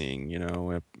we're seeing, you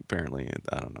know, apparently.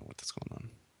 I don't know what's going on.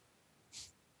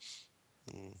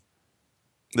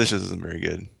 This isn't very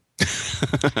good.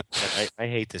 I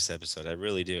hate this episode. I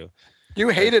really do. You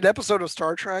hated episode of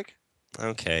Star Trek?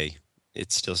 Okay,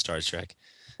 it's still Star Trek.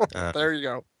 There you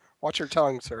go. Watch your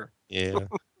tongue, sir. Yeah.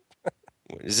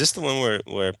 Is this the one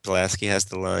where Pulaski has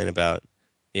the line about?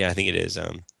 Yeah, I think it is.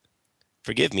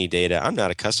 Forgive me, Data. I'm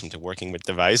not accustomed to working with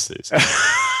devices.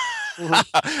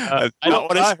 I don't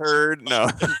what I heard. No.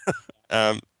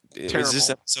 Is this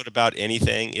episode about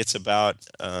anything? It's about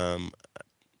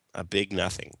a big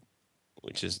nothing,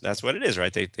 that's what it is,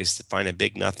 right? They find a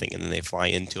big nothing and then they fly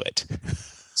into it,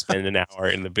 spend an hour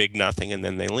in the big nothing, and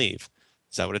then they leave.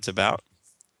 Is that what it's about?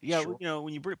 Yeah, Sure. you know,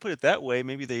 when you put it that way,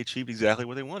 maybe they achieved exactly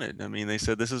what they wanted. I mean, they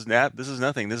said this is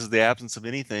nothing. This is the absence of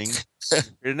anything.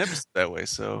 It didn't episode that way,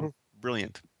 so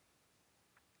brilliant.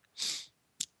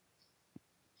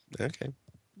 Okay.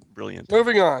 Brilliant.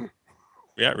 Moving on.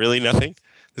 Yeah, really nothing.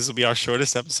 This will be our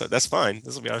shortest episode. That's fine.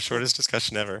 This will be our shortest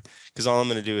discussion ever, because all I'm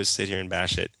going to do is sit here and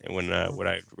bash it. And when what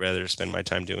I'd rather spend my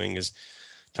time doing is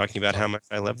talking about how much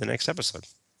I love the next episode.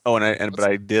 Oh, but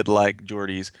I did like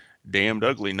Geordie's "damned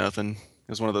ugly nothing." It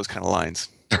was one of those kind of lines.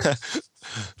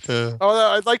 Oh,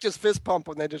 I liked his fist pump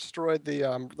when they destroyed the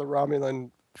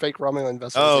fake Romulan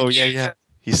vessel. Oh yeah.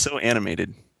 He's so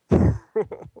animated.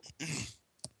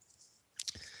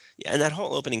 Yeah, and that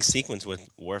whole opening sequence with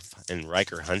Worf and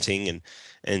Riker hunting,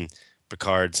 and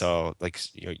Picard's all like,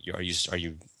 are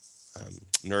you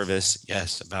nervous?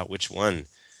 Yes, about which one?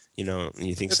 You know, and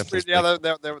you think something. Yeah,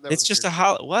 It's just a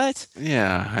what?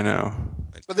 Yeah, I know.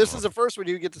 But this is the first one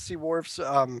you get to see Worf's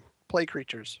play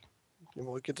creatures. And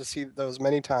we'll get to see those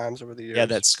many times over the years. Yeah,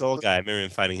 that skull guy. I remember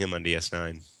him fighting him on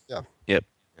DS9. Yeah. Yep.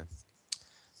 Yeah.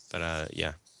 But yeah,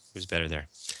 it was better there.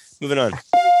 Moving on.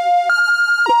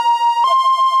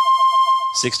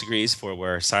 6 degrees for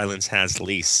Where Silence Has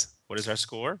Lease. What is our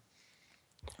score?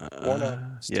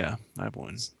 Yeah, I have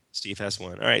one. Steve has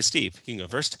one. All right, Steve, you can go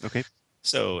first. Okay.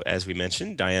 So, as we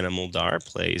mentioned, Diana Muldaur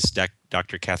plays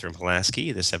Dr. Catherine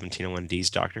Pulaski, the 1701D's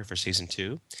doctor for season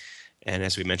 2. And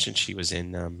as we mentioned, she was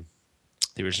in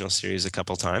the original series a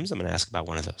couple times. I'm going to ask about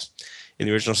one of those. In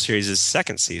the original series'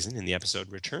 second season, in the episode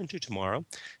Return to Tomorrow,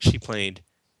 she played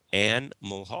Anne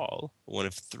Mulhall, one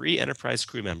of 3 Enterprise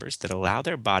crew members that allow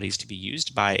their bodies to be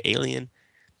used by alien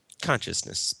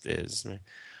consciousnesses.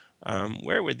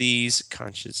 Where were these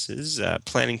consciousnesses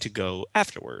planning to go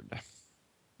afterward?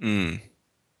 I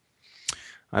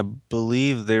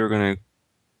believe they were going to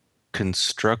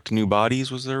construct new bodies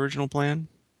was their original plan.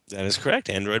 That is correct.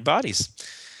 Android bodies.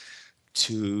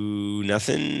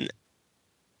 2-0.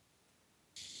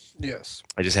 Yes.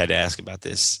 I just had to ask about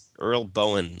this. Earl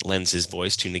Bowen lends his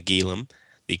voice to Nagilum,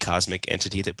 the cosmic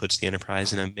entity that puts the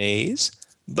Enterprise in a maze.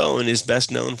 Bowen is best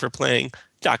known for playing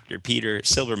Dr. Peter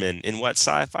Silberman in what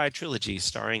sci-fi trilogy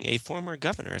starring a former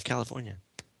governor of California?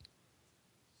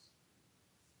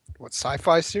 What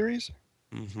sci-fi series?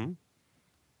 Mm-hmm.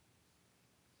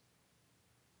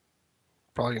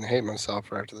 Probably gonna hate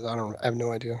myself right after this. I have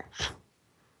no idea.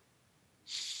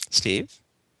 Steve?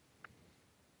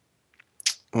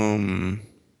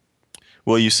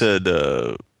 Well, you said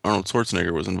Arnold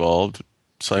Schwarzenegger was involved.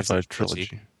 Sci-fi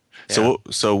trilogy. Yeah.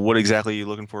 So what exactly are you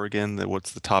looking for again?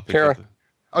 What's the topic? Here,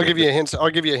 I'll give you a hint. I'll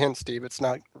give you a hint, Steve. It's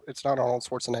not Arnold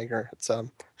Schwarzenegger. It's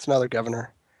another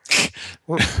governor.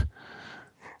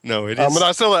 No, it is. But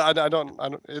I still I don't.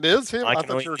 It is him. I I can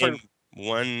thought only you were talking. name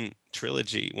one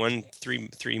trilogy, one three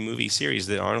movie series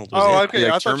that Arnold was Oh, in. okay.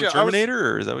 I thought you.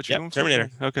 Terminator, or is that what you're Yep, going for? Terminator.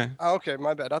 Okay. Oh, okay,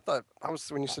 my bad. I thought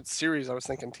when you said series, I was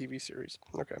thinking TV series.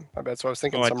 Okay, my bad. So I was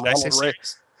thinking Oh, some did I say Ronald Reagan.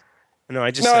 series? No,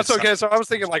 I just No, said it's okay. So I was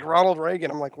thinking like Ronald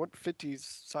Reagan. I'm like, what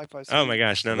 50s sci-fi series? Oh my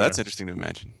gosh, no, That's interesting to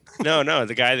imagine. no,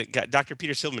 the guy that got Dr.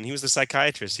 Peter Silverman, he was the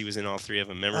psychiatrist. He was in all 3 of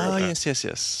them. Remember? Oh, yes.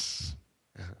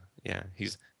 Yeah,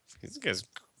 he's got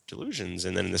delusions,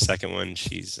 and then in the second one,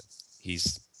 he's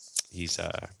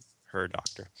her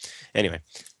doctor. Anyway,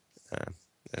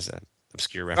 that's an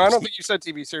obscure No, reference. I don't think you said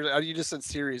TV series. You just said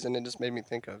series, and it just made me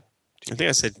think of. I think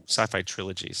I said sci-fi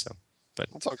trilogy. So, but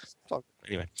It's all good. It's all good.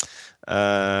 anyway,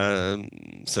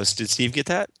 so did Steve get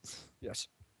that? Yes.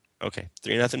 Okay,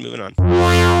 3-0. Moving on.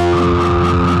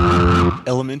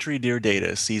 Elementary Dear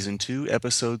Data, Season 2,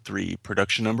 Episode 3,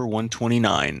 Production Number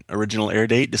 129. Original air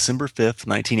date December 5th,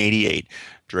 1988.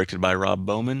 Directed by Rob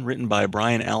Bowman. Written by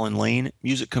Brian Allen Lane.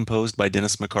 Music composed by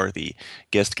Dennis McCarthy.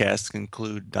 Guest casts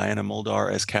include Diana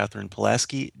Muldaur as Catherine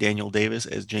Pulaski, Daniel Davis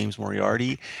as James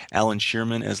Moriarty, Alan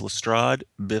Shearman as Lestrade,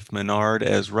 Biff Menard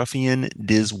as Ruffian,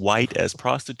 Diz White as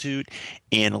Prostitute,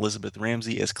 and Elizabeth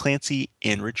Ramsey as Clancy,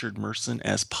 and Richard Merson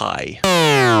as Pye.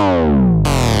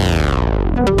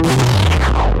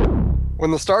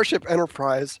 When the Starship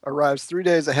Enterprise arrives 3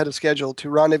 days ahead of schedule to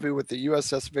rendezvous with the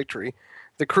USS Victory,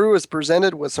 the crew is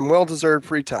presented with some well-deserved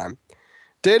free time.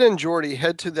 Data and Geordi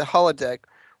head to the holodeck,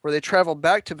 where they travel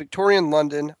back to Victorian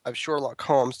London of Sherlock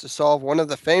Holmes to solve one of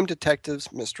the famed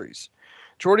detective's mysteries.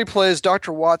 Geordi plays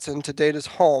Dr. Watson to Data's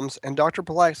Holmes, and Dr.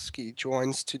 Pulaski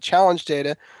joins to challenge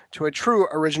Data to a true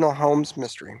original Holmes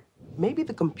mystery. Maybe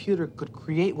the computer could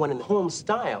create one in Holmes'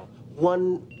 style,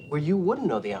 one where you wouldn't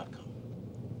know the outcome.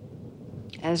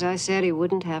 As I said, he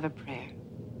wouldn't have a prayer.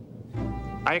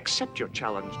 I accept your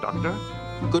challenge, Doctor.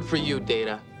 Good for you,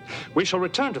 Data. We shall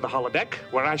return to the holodeck,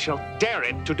 where I shall dare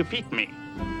it to defeat me.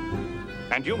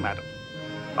 And you, madam,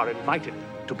 are invited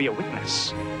to be a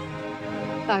witness.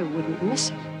 I wouldn't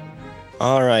miss it.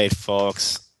 All right,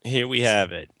 folks. Here we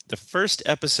have it. The first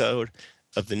episode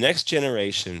of The Next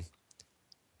Generation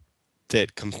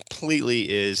that completely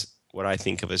is what I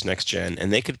think of as next gen,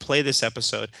 and they could play this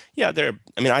episode. Yeah,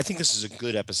 I think this is a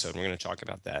good episode. We're going to talk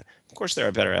about that. Of course, there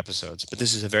are better episodes, but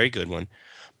this is a very good one.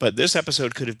 But this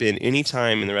episode could have been any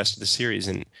time in the rest of the series,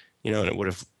 and it would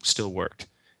have still worked.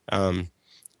 I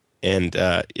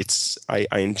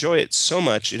enjoy it so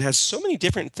much. It has so many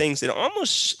different things. It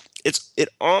almost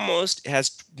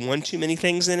has one too many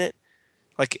things in it.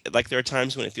 Like there are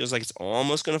times when it feels like it's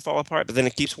almost going to fall apart, but then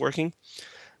it keeps working.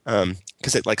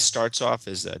 Because it starts off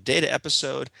as a Data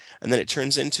episode, and then it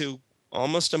turns into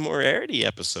almost a Moriarty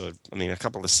episode. I mean, a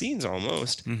couple of scenes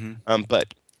almost. Mm-hmm.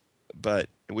 But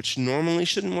which normally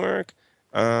shouldn't work.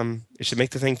 It should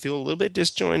make the thing feel a little bit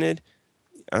disjointed.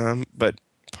 But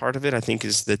part of it, I think,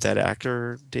 is that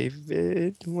actor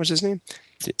David, what's his name?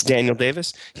 Daniel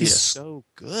Davis. He's so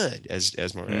good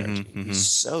as Moriarty. Mm-hmm. He's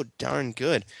so darn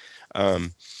good.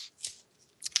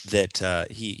 That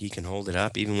he can hold it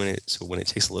up even when it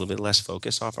takes a little bit less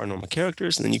focus off our normal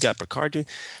characters. And then you got Picard doing,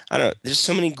 I don't know, there's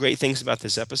so many great things about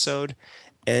this episode,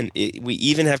 and we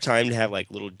even have time to have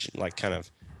little kind of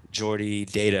Geordi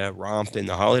Data romp in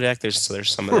the holodeck. There's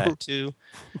some of that too.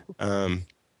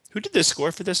 Who did the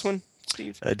score for this one,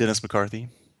 Steve? Dennis McCarthy.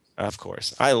 Of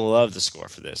course, I love the score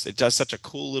for this. It does such a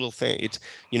cool little thing. It's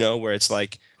where it's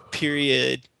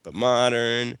period but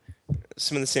modern.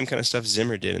 Some of the same kind of stuff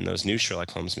Zimmer did in those new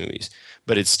Sherlock Holmes movies,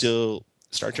 but it's still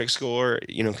Star Trek score,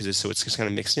 because it's just kind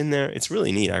of mixed in there. It's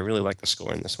really neat. I really like the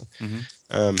score in this one.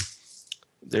 Mm-hmm.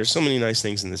 There's so many nice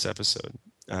things in this episode,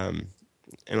 and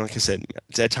like I said,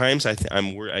 at times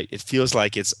I'm worried. It feels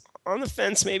like it's on the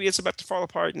fence. Maybe it's about to fall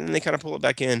apart, and then they kind of pull it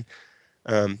back in,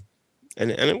 and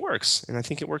it works. And I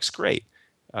think it works great,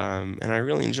 and I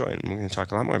really enjoy it. And we're going to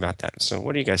talk a lot more about that. So,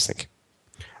 what do you guys think?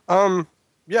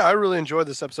 Yeah, I really enjoyed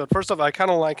this episode. First off, I kind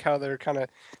of like how they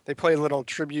play a little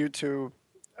tribute to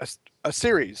a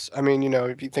series. I mean,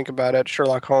 if you think about it,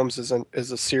 Sherlock Holmes is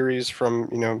a series from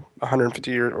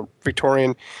 150 years or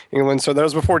Victorian England. So that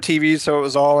was before TV, so it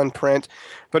was all in print,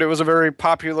 but it was a very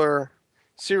popular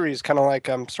series, kind of like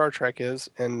Star Trek is,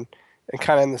 and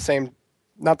kind of in the same,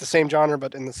 not the same genre,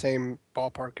 but in the same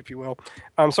ballpark, if you will.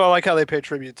 So I like how they pay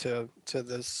tribute to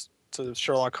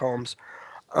Sherlock Holmes.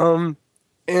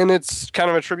 And it's kind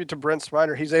of a tribute to Brent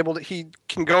Spiner. He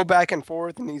can go back and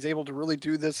forth, and he's able to really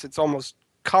do this. It's almost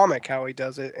comic how he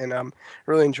does it, and I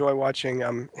really enjoy watching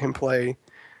him play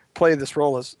this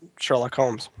role as Sherlock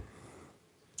Holmes.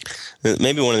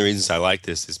 Maybe one of the reasons I like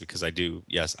this is because I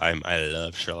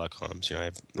love Sherlock Holmes.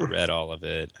 I've read all of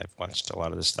it. I've watched a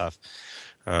lot of the stuff.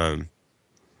 There's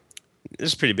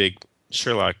a pretty big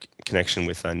Sherlock connection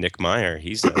with Nick Meyer.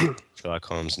 He's a Sherlock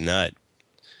Holmes nut.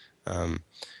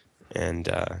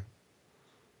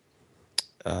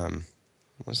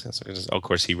 What's that? Of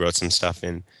course, he wrote some stuff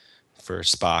in for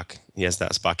Spock.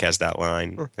 Spock has that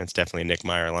line. That's definitely a Nick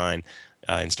Meyer line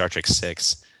in Star Trek VI,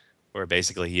 where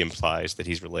basically he implies that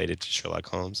he's related to Sherlock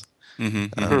Holmes.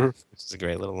 Mm-hmm. Which is a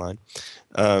great little line.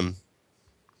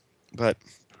 But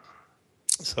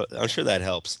so I'm sure that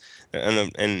helps.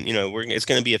 And it's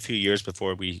going to be a few years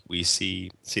before we see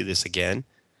this again.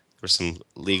 For some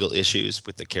legal issues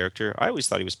with the character. I always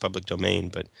thought he was public domain,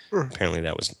 but apparently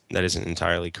that isn't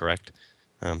entirely correct.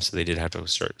 So they did have to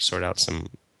sort out some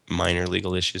minor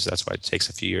legal issues. That's why it takes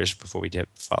a few years before we do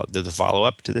the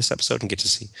follow-up to this episode and get to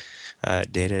see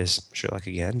Data is Sherlock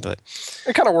again, but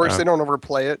it kind of works. They don't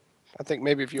overplay it. I think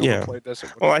maybe if you Yeah. overplayed this,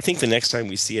 it would. well, I think the next time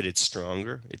we see it, it's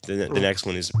stronger. The next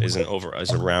one is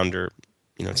a rounder.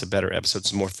 It's a better episode.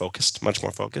 It's more focused, much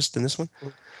more focused than this one.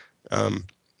 Then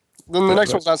the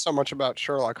next one's not so much about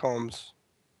Sherlock Holmes,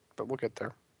 but we'll get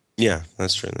there. Yeah,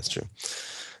 that's true. That's true.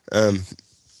 And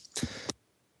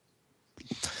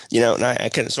I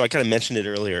kind of mentioned it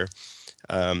earlier.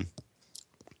 I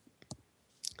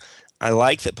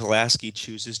like that Pulaski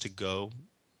chooses to go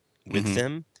with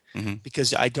them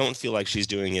because I don't feel like she's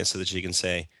doing it so that she can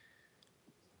say,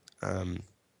 I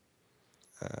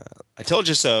told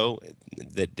you so,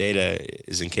 that Data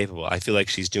is incapable. I feel like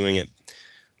she's doing it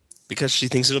because she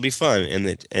thinks it'll be fun,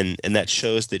 and that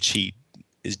shows that she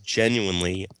is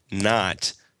genuinely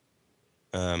not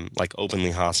like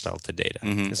openly hostile to Data.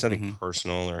 It's nothing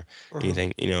personal or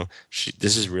anything.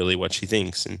 This is really what she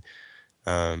thinks, and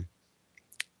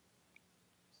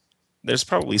there's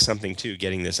probably something to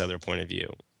getting this other point of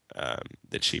view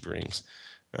that she brings.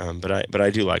 But I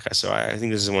do like her. So I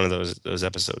think this is one of those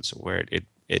episodes where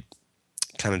it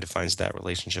kind of defines that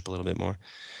relationship a little bit more.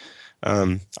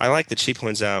 I like that she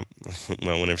points out,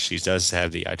 well, whenever she does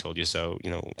have the "I told you so,"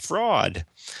 fraud.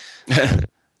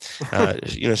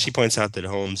 She points out that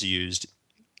Holmes used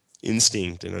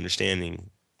instinct and understanding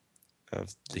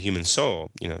of the human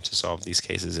soul, to solve these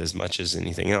cases as much as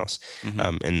anything else.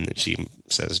 And she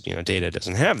says, Data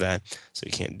doesn't have that, so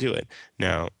he can't do it.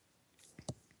 Now,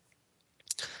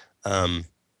 in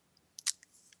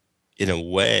a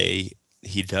way,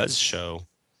 he does show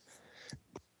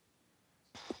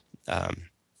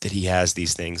that he has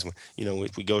these things.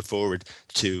 If we go forward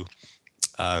to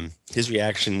his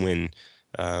reaction when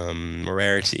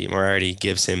Moriarty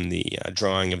gives him the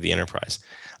drawing of the Enterprise.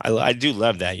 I do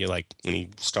love that. You're like, when he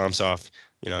stomps off,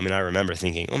 I remember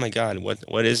thinking, oh my God,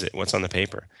 what is it? What's on the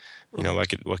paper?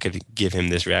 What could give him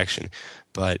this reaction?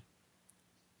 But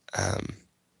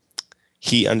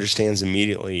he understands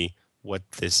immediately what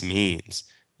this means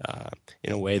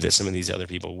in a way that some of these other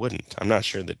people wouldn't. I'm not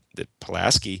sure that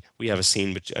Pulaski, we have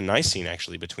a nice scene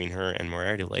actually between her and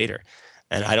Moriarty later,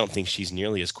 and I don't think she's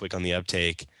nearly as quick on the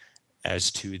uptake as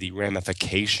to the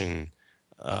ramification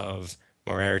of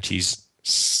Moriarty's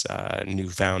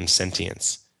newfound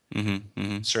sentience.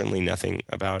 Certainly nothing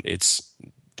about its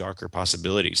darker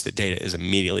possibilities that Data is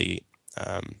immediately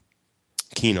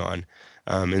keen on,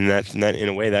 and that in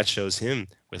a way that shows him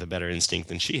with a better instinct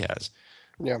than she has.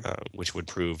 Yeah, which would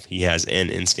prove he has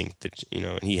an instinct that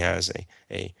and he has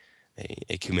a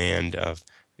command of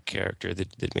a character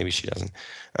that maybe she doesn't.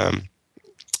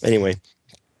 Anyway.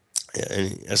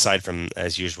 And aside from,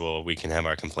 as usual, we can have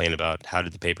our complaint about how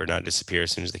did the paper not disappear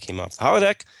as soon as they came off the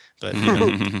holodeck, but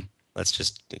let's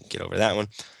just get over that one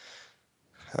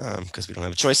because we don't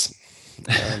have a choice.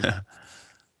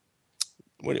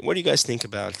 What do you guys think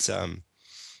about the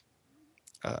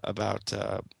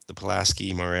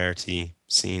Pulaski Moriarty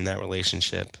scene, that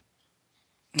relationship?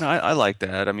 I like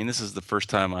that. This is the first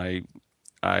time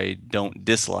I don't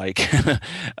dislike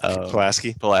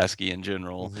Pulaski in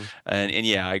general, and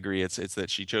yeah, I agree. It's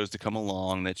that she chose to come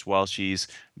along. That's while she's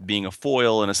being a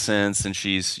foil in a sense, and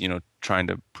she's trying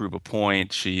to prove a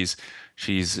point. She's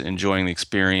enjoying the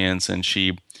experience, and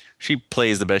she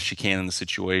plays the best she can in the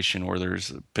situation where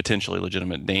there's potentially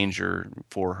legitimate danger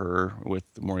for her with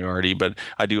Moriarty. But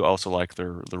I do also like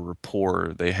the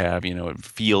rapport they have. It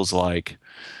feels like,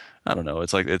 I don't know.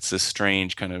 It's like it's this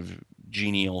strange kind of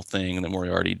genial thing that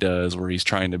Moriarty does, where he's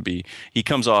trying to be. He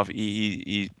comes off.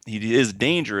 He is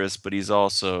dangerous, but he's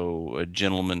also a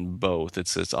gentleman. Both.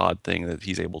 It's this odd thing that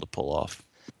he's able to pull off.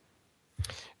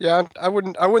 Yeah, I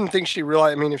wouldn't think she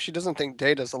realized. If she doesn't think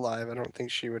Data's alive, I don't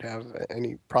think she would have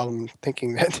any problem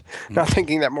thinking that, not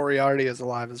thinking that Moriarty is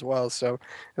alive as well. So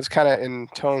it's kind of in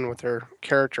tone with her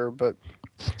character, but.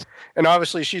 And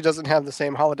obviously, she doesn't have the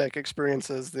same holodeck experience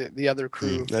as the other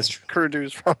crew. That's true. Crew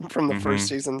dudes from the first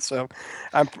season. So,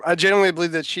 I genuinely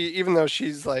believe that she, even though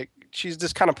she's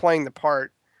just kind of playing the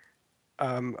part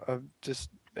of just,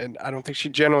 and I don't think she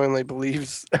genuinely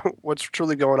believes what's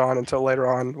truly going on until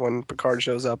later on when Picard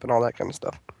shows up and all that kind of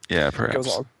stuff. Yeah, perhaps.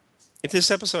 Goes on. If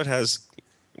this episode has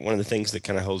one of the things that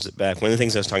kind of holds it back, one of the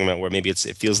things I was talking about, where maybe it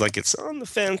feels like it's on the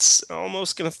fence,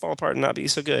 almost going to fall apart and not be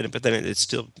so good, but then it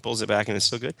still pulls it back and it's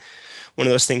still good. One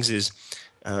of those things is,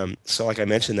 so like I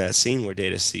mentioned, that scene where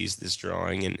Data sees this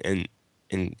drawing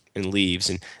and leaves,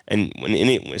 and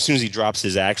as soon as he drops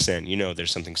his accent,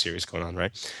 there's something serious going on,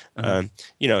 right? And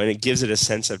it gives it a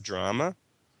sense of drama,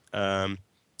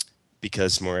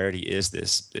 because Moriarty is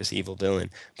this evil villain,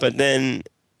 but then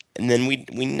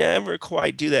we never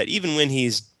quite do that. Even when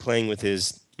he's playing with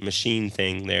his machine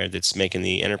thing there that's making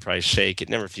the Enterprise shake. It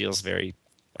never feels very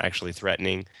actually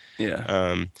threatening. Yeah.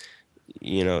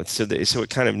 So it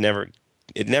kind of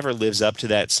never lives up to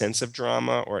that sense of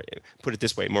drama. Or put it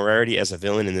this way, Moriarty as a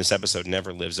villain in this episode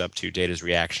never lives up to Data's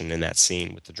reaction in that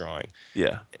scene with the drawing.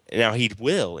 Yeah. Now he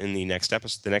will in the next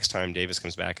episode. The next time Davis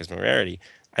comes back as Moriarty,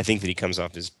 I think that he comes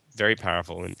off as very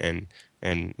powerful and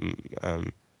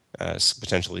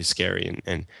potentially scary,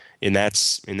 and in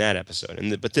that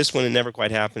episode. But this one, it never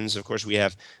quite happens. Of course, we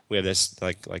have this,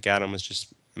 like Adam was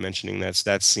just mentioning,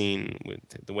 that scene with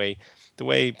the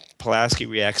way Pulaski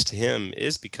reacts to him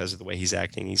is because of the way he's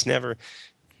acting. He's never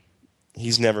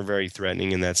very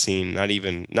threatening in that scene, not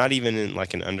even in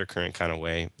like an undercurrent kind of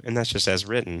way, and that's just as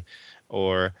written.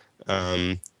 Or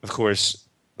of course,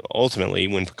 ultimately,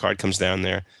 when Picard comes down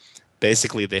there,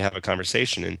 basically they have a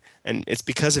conversation, and it's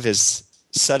because of his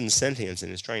sudden sentience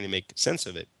and is trying to make sense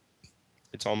of it.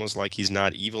 It's almost like he's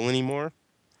not evil anymore.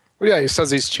 Well, yeah, he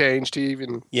says he's changed. He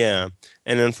even and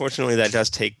unfortunately that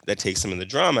takes some of the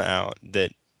drama out.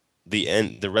 That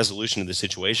the resolution of the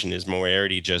situation is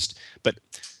Moriarty just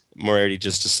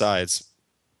decides,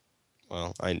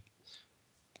 well, I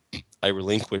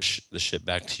relinquish the ship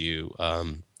back to you,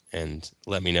 and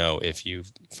let me know if you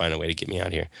find a way to get me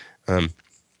out here. And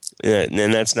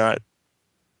that's not.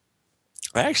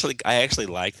 I actually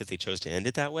like that they chose to end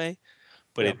it that way,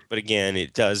 but again,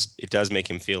 it does make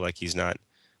him feel like he's not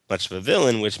much of a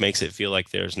villain, which makes it feel like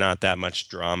there's not that much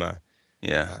drama.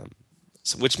 Yeah.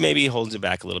 Which maybe holds it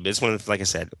back a little bit. It's one of, like I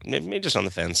said, maybe just on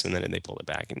the fence, and then they pull it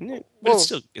back.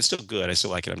 But it's still good. I still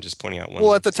like it. I'm just pointing out one.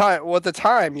 Well, at the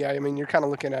time, yeah. I mean, you're kind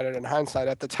of looking at it in hindsight.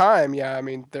 At the time, yeah. I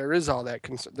mean, there is all that.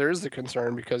 There is the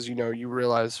concern because you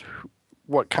realize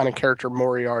what kind of character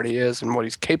Moriarty is and what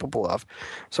he's capable of.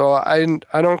 So I don't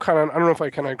know if I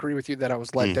kind of agree with you that I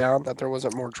was let down, that there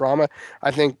wasn't more drama.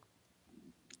 I think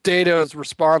Data's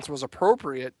response was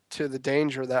appropriate to the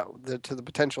danger to the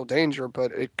potential danger,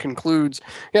 but it concludes.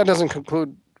 Yeah, it doesn't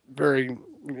conclude very.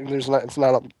 It's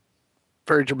not a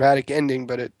very dramatic ending,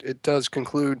 but it does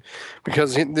conclude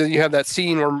because you have that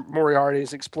scene where Moriarty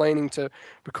is explaining to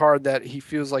Picard that he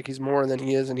feels like he's more than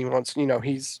he is, and he wants.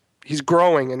 He's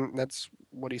growing, and that's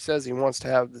what he says. He wants to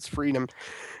have this freedom.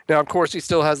 Now, of course, he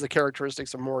still has the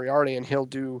characteristics of Moriarty, and he'll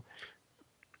do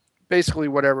basically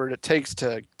whatever it takes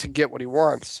to get what he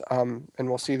wants, and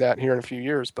we'll see that here in a few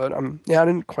years. But I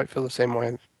didn't quite feel the same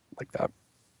way like that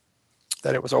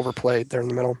it was overplayed there in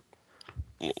the middle.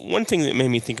 One thing that made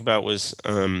me think about was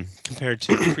compared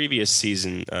to the previous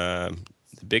season, The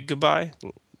Big Goodbye.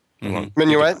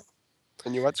 Minuet's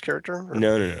character? Or?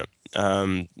 No.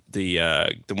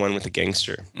 The one with the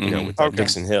gangster, with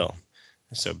Dixon Hill.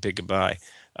 So Big Goodbye.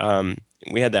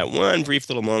 We had that one brief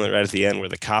little moment right at the end where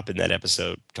the cop in that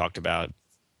episode talked about,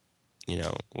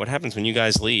 what happens when you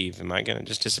guys leave? Am I going to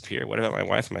just disappear? What about my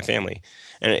wife and my family?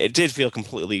 And it did feel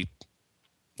completely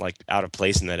like out of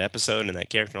place in that episode and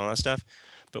that character and all that stuff.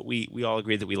 But we all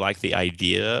agreed that we liked the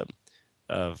idea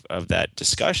of that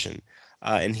discussion.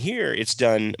 And here it's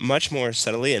done much more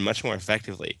subtly and much more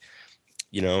effectively.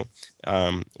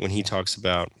 When he talks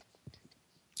about,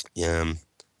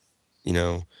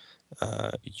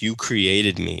 you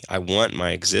created me. I want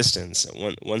my existence.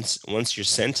 Once you're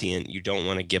sentient, you don't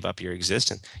want to give up your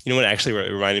existence. You know what actually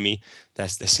reminded me?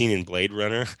 That's the scene in Blade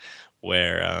Runner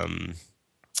where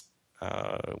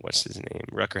what's his name?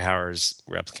 Rutger Hauer's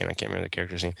replicant. I can't remember the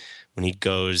character's name. When he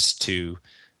goes to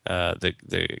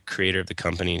the creator of the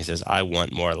company and he says, "I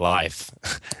want more life."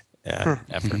 Effort.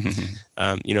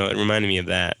 It reminded me of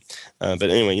that. But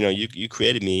anyway, you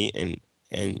created me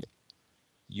and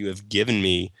you have given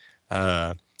me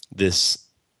this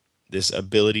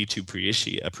ability to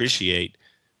appreciate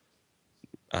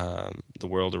the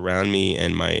world around me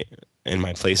and my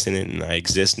place in it, and I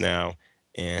exist now,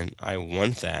 and I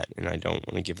want that, and I don't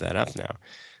want to give that up now.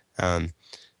 And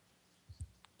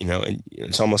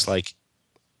it's almost like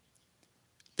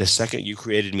the second you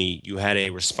created me, you had a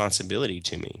responsibility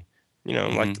to me.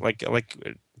 Like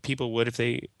people would if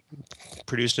they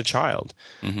produced a child.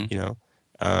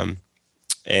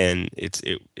 And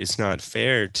it's not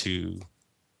fair to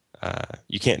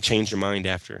you can't change your mind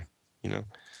after you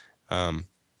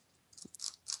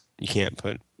can't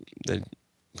put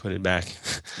it back.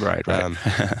 Right.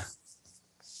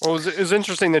 Well, it was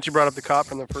interesting that you brought up the cop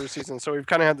from the first season. So we've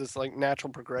kind of had this like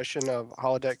natural progression of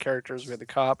holodeck characters. We had the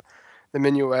cop, the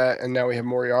Minuet, and now we have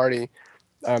Moriarty,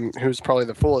 who's probably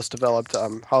the fullest developed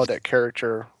holodeck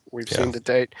character we've seen to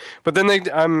date. But then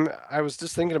I was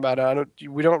just thinking about it.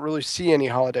 We don't really see any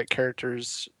holodeck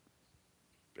characters.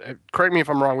 Correct me if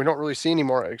I'm wrong. We don't really see any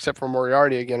more, except for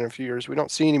Moriarty again in a few years. We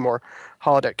don't see any more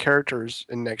holodeck characters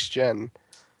in Next Gen.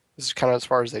 This is kind of as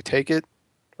far as they take it,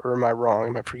 or am I wrong?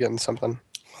 Am I forgetting something?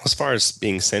 As far as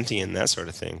being sentient and that sort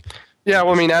of thing. Yeah,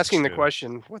 well, I mean, That's asking the true.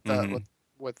 question with the Mhm.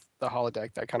 with the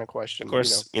holodeck, that kind of question. Of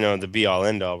course, the be all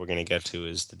end all we're going to get to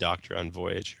is the Doctor on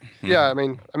Voyager. Yeah, I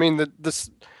mean, the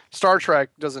Star Trek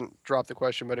doesn't drop the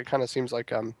question, but it kind of seems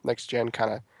like Next Gen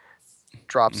kind of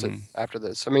drops it after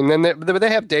this. I mean, then they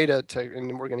have data to,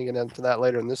 and we're going to get into that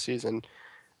later in this season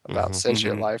about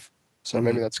sentient life. So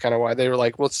maybe that's kind of why they were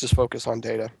like, let's just focus on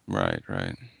data. Right.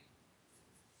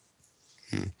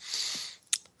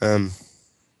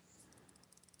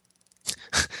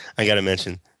 I got to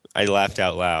mention, I laughed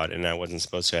out loud, and I wasn't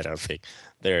supposed to. I don't think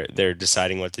they're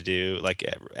deciding what to do. Like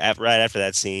right after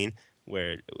that scene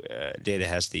where Data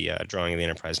has the drawing of the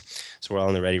Enterprise, so we're all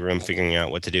in the ready room figuring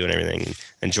out what to do and everything.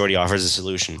 And Geordi offers a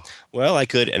solution. Well, I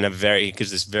could, and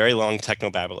gives this very long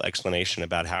technobabble explanation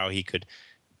about how he could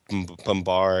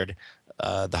bombard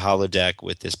the holodeck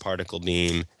with this particle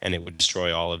beam, and it would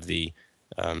destroy all of the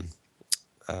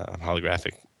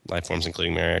holographic life forms,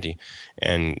 including Moriarty.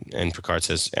 And Picard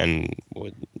says, and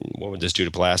what would this do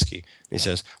to Pulaski? And he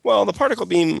says, well, the particle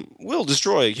beam will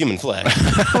destroy human flesh.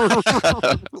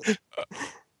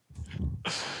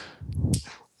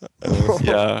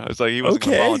 Yeah, it's like he wasn't going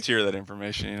Okay. to volunteer that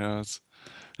information. It's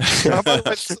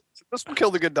This will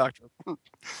kill the good doctor.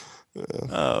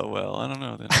 oh well, I don't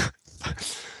know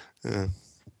then.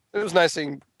 It was nice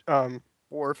seeing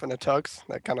Worf and a Tux,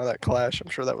 that clash. I'm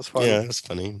sure that was fun. Yeah, that's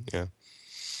funny. Yeah.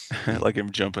 Like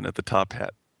him jumping at the top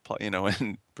hat,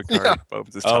 and Picard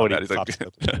opens his top and he hat. He's like, pops it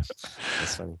open.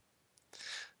 That's funny.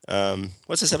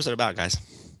 What's this episode about, guys?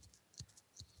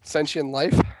 Sentient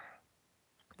life.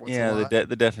 What's yeah, alive?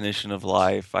 the definition of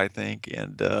life, I think,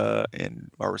 and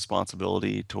our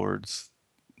responsibility towards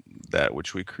that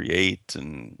which we create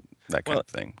and that kind of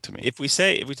thing. To me, If we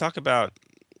talk about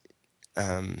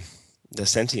the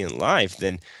sentient life,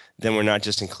 then we're not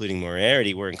just including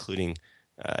Moriarty, we're including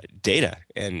Data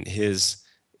and his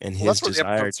That's what the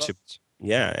desire episode to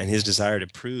says. and his desire to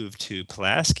prove to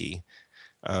Pulaski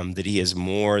that he is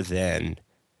more than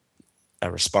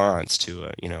a response to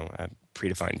a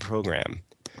predefined program.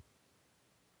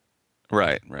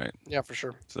 right. Yeah, for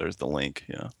sure. So there's the link.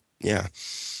 Yeah.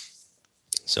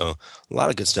 So a lot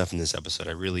of good stuff in this episode.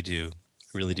 I really do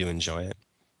enjoy it.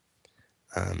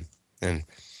 And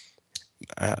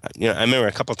I remember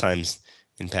a couple times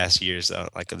in past years,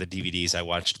 like of the DVDs, I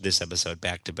watched this episode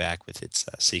back to back with its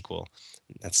sequel.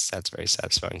 That's very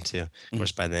satisfying too. Of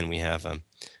course, by then we have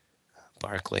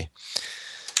Barclay.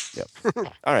 Yep.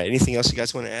 All right. Anything else you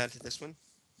guys want to add to this one?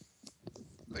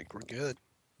 I think we're good.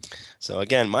 So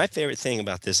again, my favorite thing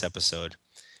about this episode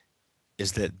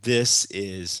is that this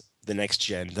is the Next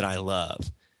Gen that I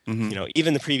love.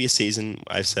 Even the previous season,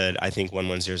 I've said I think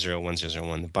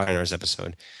 1100-1001, the Binars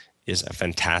episode, is a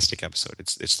fantastic episode.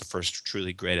 It's the first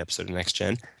truly great episode of Next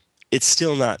Gen. It's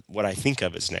still not what I think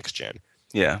of as Next Gen.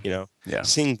 Yeah.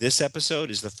 Seeing this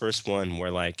episode is the first one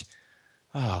where like,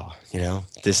 oh,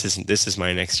 this is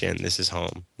my Next Gen. This is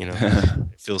home.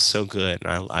 It feels so good,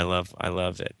 and I love it. I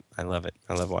love it.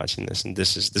 I love watching this, and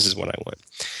this is what I want.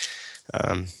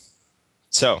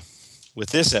 So, with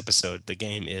this episode, the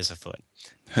game is afoot.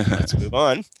 Let's move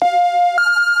on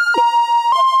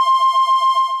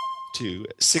to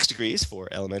 6 Degrees for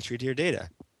Elementary Dear Data.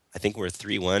 I think we're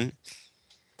 3-1.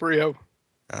 3-0.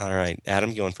 All right.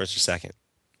 Adam, going first or second?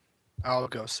 I'll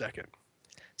go second.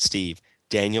 Steve,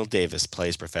 Daniel Davis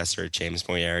plays Professor James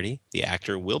Moriarty. The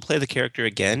actor will play the character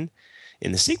again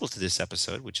in the sequel to this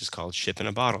episode, which is called Ship in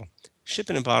a Bottle. Ship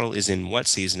in a Bottle is in what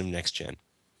season of Next Gen?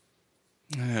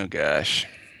 Oh gosh.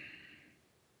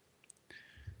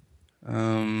 Is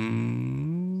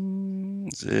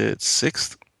it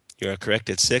 6th? You're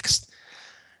correct at 6th.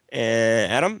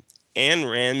 Adam, Anne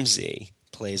Ramsey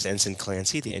plays Ensign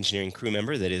Clancy, the engineering crew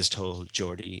member that is told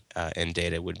Geordi and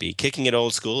Data would be kicking it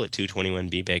old school at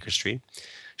 221B Baker Street.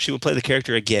 She will play the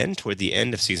character again toward the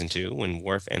end of season 2 when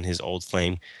Worf and his old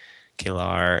flame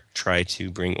K'Ehleyr try to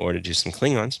bring order to some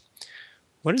Klingons.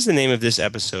 What is the name of this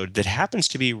episode that happens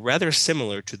to be rather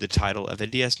similar to the title of a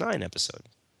DS9 episode?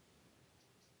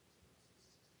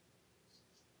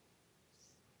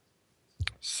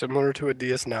 Similar to a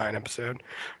DS9 episode.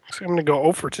 So I'm going to go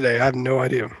 0 for today. I have no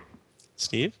idea.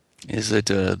 Steve? Is it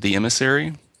The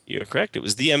Emissary? You're correct. It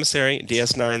was The Emissary.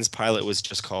 DS9's pilot was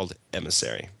just called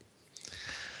Emissary.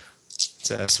 It's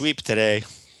a sweep today,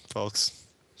 folks.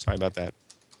 Sorry about that.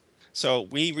 So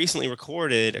we recently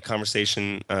recorded a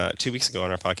conversation 2 weeks ago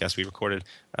on our podcast. We recorded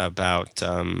about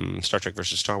Star Trek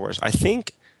versus Star Wars. I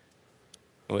think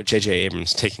J.J.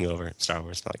 Abrams taking over Star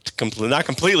Wars, not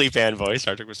completely fanboy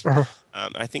Star Trek versus.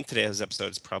 I think today's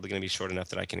episode is probably going to be short enough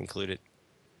that I can include it.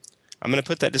 I'm going to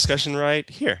put that discussion right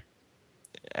here.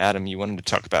 Adam, you wanted to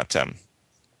talk about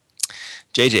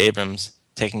J.J. Abrams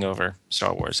taking over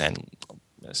Star Wars and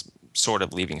sort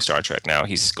of leaving Star Trek now.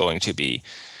 He's going to be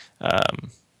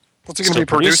what's he going to be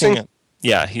producing?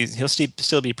 Yeah, he'll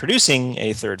still be producing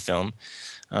a third film.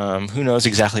 Who knows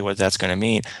exactly what that's going to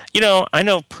mean? I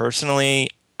know personally,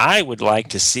 I would like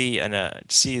to see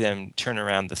them turn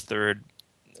around the third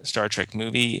Star Trek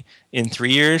movie in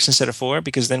 3 years instead of 4,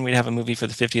 because then we'd have a movie for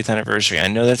the 50th anniversary. I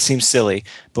know that seems silly,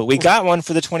 but we got one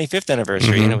for the 25th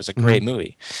anniversary, and it was a great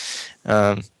movie.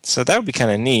 So that would be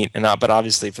kind of neat. But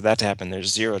obviously, for that to happen,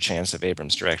 there's zero chance of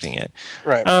Abrams directing it.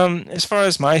 Right. As far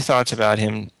as my thoughts about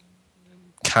him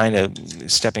kind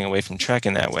of stepping away from Trek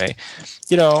in that way,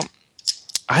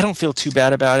 I don't feel too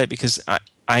bad about it, because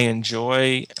I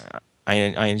enjoyed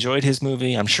his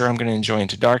movie. I'm sure I'm going to enjoy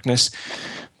Into Darkness,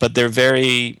 but they're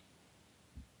very,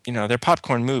 they're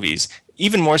popcorn movies.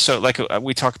 Even more so, like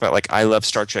we talk about, like I love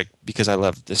Star Trek because I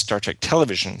love the Star Trek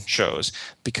television shows,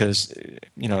 because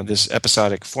this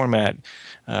episodic format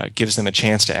gives them a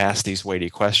chance to ask these weighty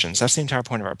questions. That's the entire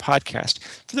point of our podcast.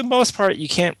 For the most part, you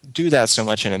can't do that so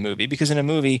much in a movie, because in a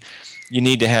movie you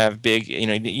need to have you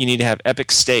need to have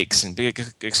epic stakes and big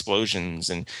explosions,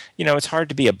 and it's hard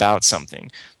to be about something.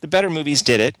 The better movies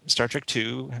did it. Star Trek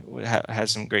 2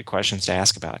 has some great questions to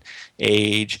ask about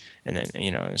age, and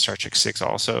then Star Trek 6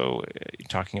 also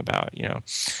talking about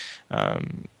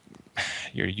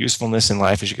your usefulness in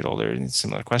life as you get older, and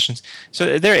similar questions.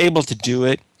 So they're able to do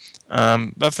it.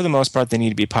 But for the most part, they need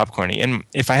to be popcorny. And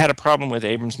if I had a problem with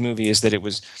Abrams' movie, is that it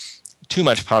was too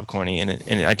much popcorny, and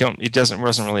it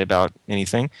wasn't really about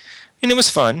anything, and it was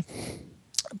fun.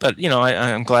 But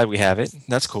I'm glad we have it.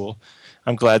 That's cool.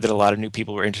 I'm glad that a lot of new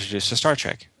people were introduced to Star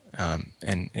Trek,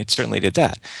 and it certainly did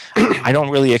that. I don't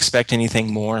really expect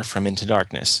anything more from Into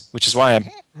Darkness, which is why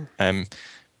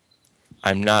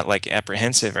I'm not like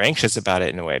apprehensive or anxious about it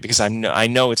in a way, because I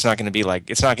know it's not going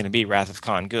to be Wrath of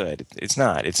Khan good. It's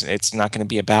not. It's not going to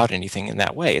be about anything in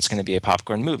that way. It's going to be a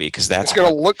popcorn movie, because it's going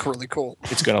to look really cool.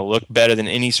 It's going to look better than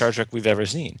any Star Trek we've ever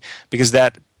seen, because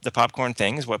the popcorn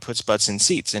thing is what puts butts in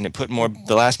seats, and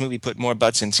the last movie put more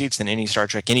butts in seats than any Star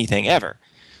Trek anything ever.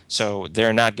 So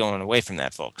they're not going away from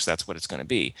that, folks. That's what it's going to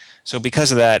be. So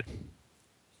because of that,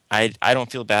 I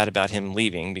don't feel bad about him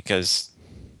leaving, because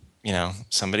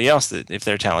somebody else that, if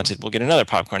they're talented, will get another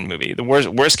popcorn movie. The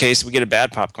worst case, we get a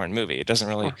bad popcorn movie. It doesn't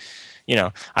really,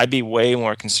 I'd be way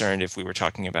more concerned if we were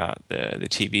talking about the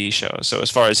TV show. So as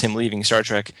far as him leaving Star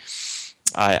Trek,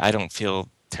 I don't feel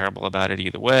terrible about it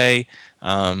either way.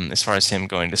 As far as him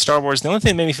going to Star Wars, the only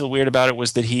thing that made me feel weird about it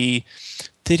was that he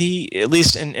at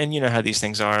least, and you know how these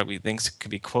things are, things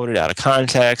could be quoted out of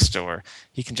context, or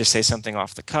he can just say something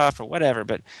off the cuff or whatever.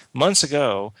 But months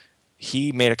ago,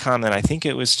 he made a comment, I think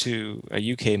it was to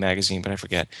a UK magazine, but I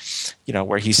forget,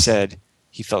 where he said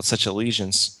he felt such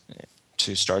allegiance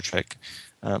to Star Trek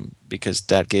because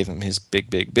that gave him his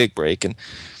big break, and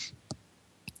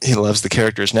he loves the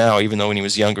characters now, even though when he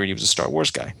was younger he was a Star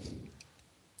Wars guy.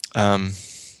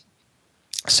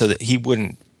 So that he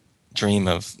would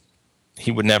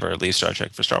never leave Star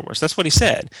Trek for Star Wars. That's what he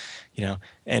said,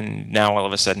 and now all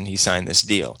of a sudden he signed this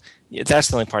deal. That's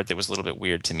the only part that was a little bit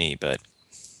weird to me, but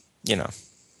yeah,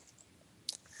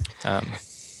 I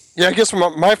guess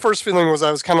my first feeling was I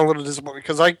was kind of a little disappointed,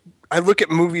 because I look at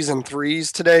movies in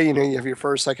threes today. You have your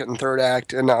first, second, and third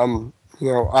act, and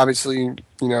obviously,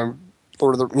 Lord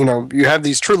of the, you have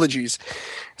these trilogies.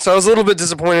 So I was a little bit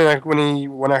disappointed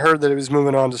when I heard that he was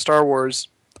moving on to Star Wars.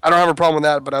 I don't have a problem with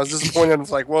that, but I was disappointed. It's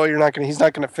like, well, he's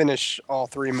not gonna finish all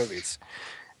three movies,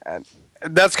 and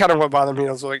that's kind of what bothered me.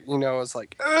 I was like,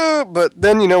 but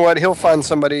then you know what? He'll find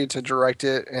somebody to direct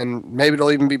it, and maybe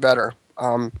it'll even be better.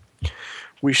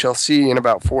 We shall see in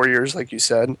about 4 years, like you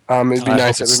said. It'd be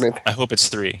nice. I hope it's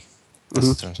 3.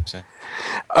 That's what I'm saying.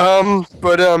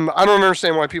 But I don't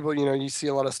understand why people, you see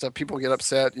a lot of stuff. People get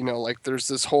upset, like there's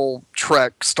this whole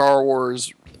Trek, Star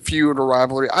Wars feud or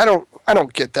rivalry. I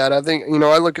don't get that. I think,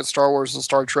 I look at Star Wars and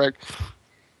Star Trek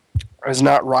as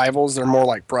not rivals. They're more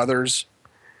like brothers.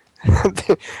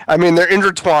 I mean, they're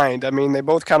intertwined. I mean, they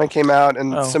both kind of came out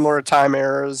in similar time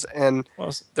eras, and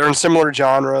they're in similar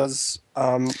genres.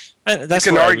 That's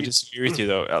why I would disagree with you,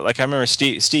 though. Like, I remember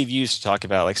Steve used to talk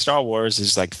about, like, Star Wars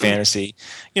is like fantasy.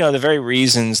 The very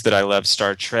reasons that I love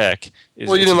Star Trek is.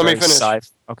 Well, you didn't let me finish.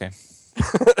 Okay.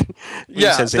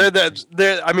 Yeah,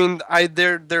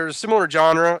 they're a similar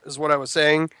genre, is what I was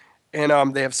saying,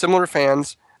 and they have similar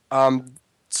fans.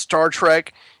 Star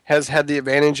Trek has had the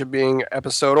advantage of being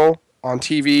episodal on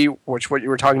TV, which what you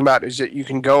were talking about is that you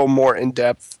can go more in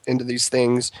depth into these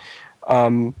things.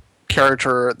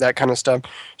 character, that kind of stuff.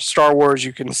 Star Wars,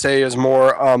 you can say, is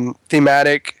more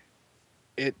thematic.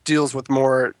 It deals with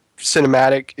more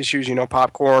cinematic issues,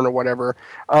 popcorn or whatever.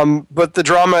 But the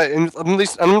drama, at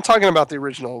least I'm talking about the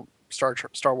original Star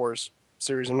Wars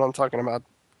series. I'm not talking about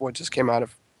what just came out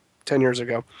of 10 years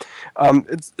ago.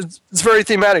 It's very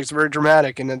thematic. It's very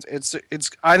dramatic, and it's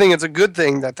I think it's a good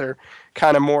thing that they're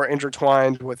kind of more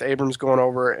intertwined with Abrams going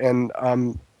over and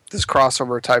this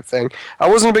crossover type thing. I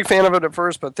wasn't a big fan of it at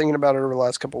first, but thinking about it over the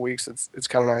last couple of weeks, it's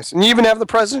kind of nice. And you even have the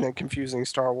president confusing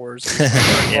Star Wars.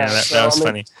 Yeah, that was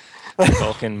funny. The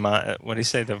Vulcan, what do you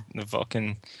say? The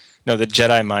Vulcan, no, the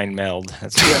Jedi mind meld.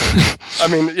 That's I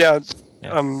mean, yeah.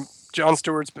 Jon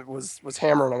Stewart was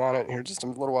hammering him on it here just a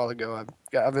little while ago.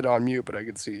 I have it on mute, but I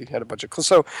could see he had a bunch of clips.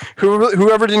 So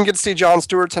whoever didn't get to see Jon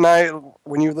Stewart tonight,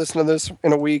 when you listen to this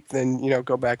in a week, then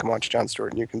go back and watch Jon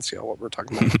Stewart, and you can see all what we're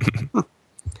talking about.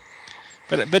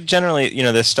 But generally,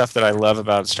 the stuff that I love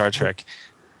about Star Trek,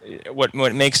 what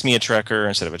makes me a Trekker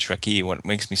instead of a Trekkie, what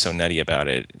makes me so nutty about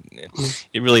it,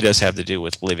 it really does have to do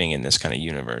with living in this kind of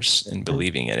universe and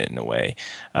believing in it in a way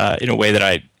that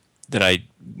I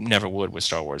never would with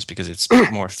Star Wars, because it's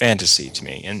more fantasy to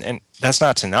me. And that's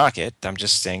not to knock it. I'm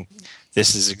just saying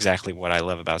this is exactly what I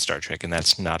love about Star Trek, and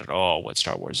that's not at all what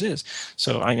Star Wars is.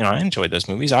 So I enjoyed those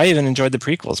movies. I even enjoyed the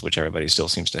prequels, which everybody still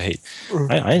seems to hate.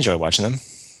 I enjoy watching them.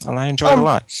 And I enjoy it a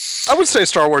lot. I would say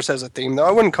Star Wars has a theme, though.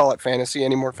 I wouldn't call it fantasy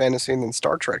any more fantasy than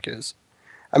Star Trek is.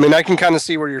 I mean, I can kind of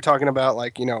see where you're talking about,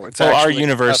 it's our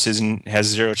universe has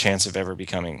zero chance of ever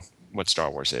becoming what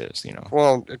Star Wars is,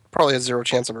 Well, it probably has zero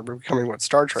chance of ever becoming what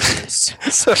Star Trek is.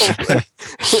 So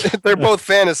they're both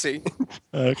fantasy.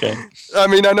 Okay. I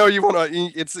mean, I know you want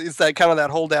to. It's that kind of that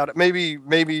holdout.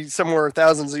 Maybe somewhere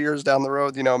thousands of years down the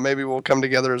road, maybe we'll come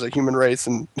together as a human race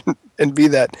and be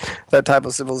that type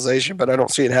of civilization. But I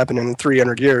don't see it happening in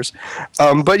 300 years.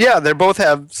 But yeah, they both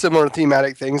have similar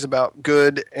thematic things about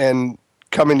good and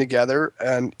coming together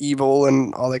and evil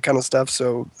and all that kind of stuff.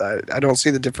 So I don't see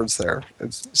the difference there.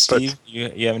 Steve,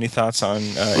 you have any thoughts on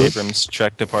Abrams'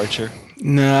 Trek departure?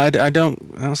 No, I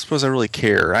don't suppose I really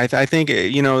care. I think,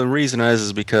 the reason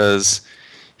is because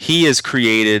he has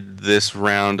created this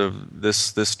round of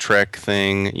this Trek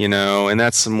thing, and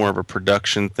that's more of a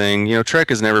production thing. Trek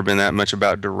has never been that much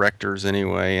about directors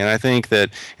anyway, and I think that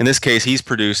in this case he's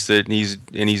produced it, and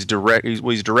he's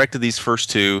directed these first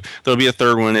two. There'll be a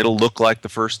third one. It'll look like the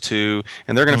first two,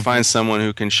 and they're going to find someone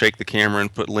who can shake the camera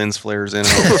and put lens flares in and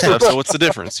all that stuff. So what's the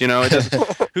difference?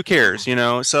 Who cares?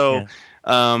 So. Yeah.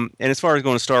 And as far as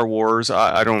going to Star Wars,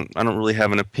 I don't really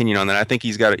have an opinion on that. I think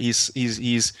he's good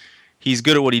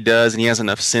at what he does, and he has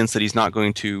enough sense that he's not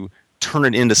going to turn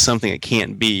it into something it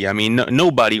can't be. I mean,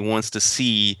 nobody wants to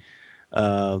see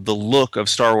the look of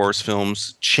Star Wars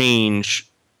films change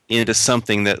into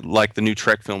something that like the new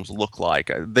Trek films look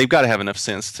like. They've got to have enough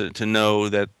sense to know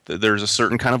that there's a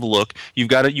certain kind of look. You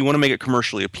want to make it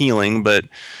commercially appealing, but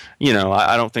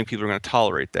I don't think people are going to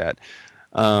tolerate that.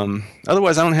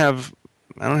 Otherwise, I don't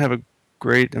have a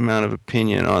great amount of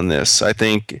opinion on this. I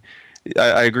think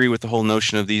I agree with the whole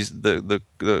notion of the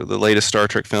latest Star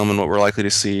Trek film and what we're likely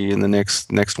to see in the next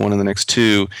one and the next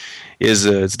two is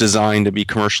it's designed to be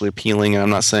commercially appealing. And I'm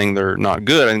not saying they're not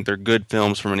good. I think they're good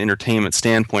films from an entertainment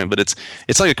standpoint, but it's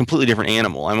like a completely different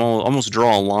animal. I'm almost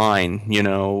draw a line,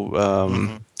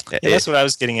 Yeah, that's what I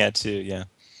was getting at too. Yeah.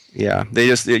 Yeah, they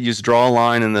just draw a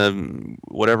line in the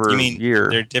whatever year.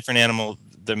 They're different animal.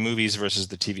 The movies versus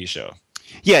the TV show.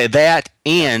 Yeah, that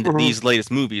and these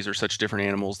latest movies are such different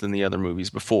animals than the other movies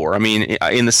before. I mean,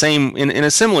 in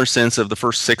a similar sense of the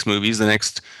first 6 movies, the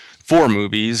next 4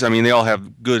 movies. I mean, they all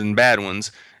have good and bad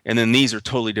ones, and then these are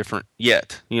totally different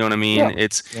yet. You know what I mean?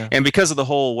 Yeah. And because of the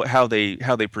whole how they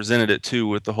presented it too,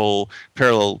 with the whole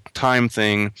parallel time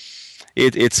thing,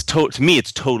 to me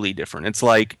it's totally different. It's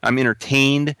like I'm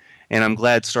entertained and I'm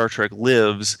glad Star Trek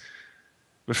lives.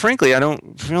 But frankly, I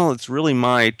don't feel it's really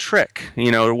my Trek,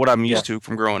 or what I'm used to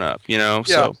from growing up, Yeah.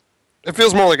 So it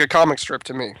feels more like a comic strip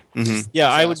to me. Mm-hmm. Yeah,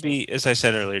 I would be, as I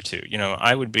said earlier too,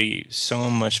 I would be so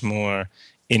much more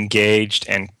engaged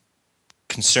and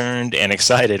concerned and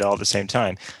excited all at the same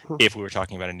time if we were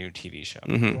talking about a new TV show.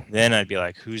 Mm-hmm. Then I'd be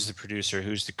like, who's the producer?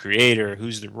 Who's the creator?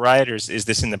 Who's the writers? Is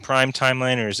this in the prime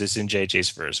timeline or is this in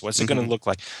JJ's verse? What's it going to look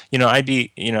like? I'd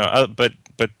be,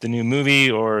 but the new movie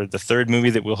or the third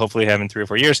movie that we'll hopefully have in 3 or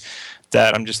 4 years,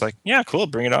 that I'm just like, yeah, cool,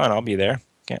 bring it on. I'll be there.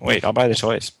 Can't wait. I'll buy the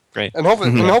toys. Great. And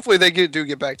hopefully they do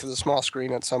get back to the small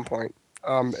screen at some point.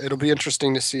 It'll be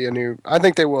interesting to see a new. I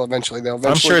think they will eventually.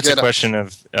 I'm sure it's a question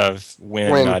of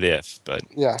when, not if. But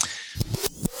yeah.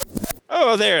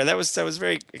 Oh, there. That was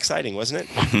very exciting, wasn't it?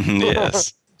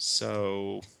 Yes.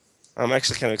 So I'm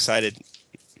actually kind of excited.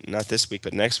 not this week,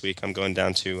 but next week, I'm going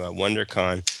down to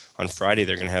WonderCon on Friday.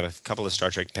 They're going to have a couple of Star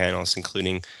Trek panels,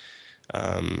 including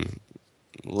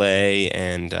Leigh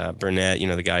and Burnett,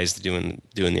 the guys doing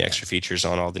the extra features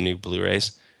on all the new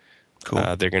Blu-rays.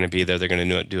 Cool. They're going to be there. They're going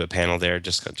to do a panel there,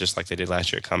 just like they did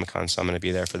last year at Comic-Con. So I'm going to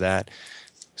be there for that.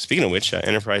 Speaking of which,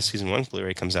 Enterprise Season 1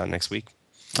 Blu-ray comes out next week.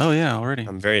 Oh yeah, already.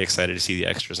 I'm very excited to see the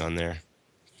extras on there.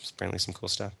 It's apparently some cool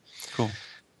stuff. Cool.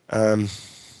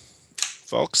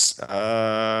 Folks,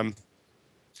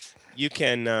 you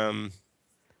can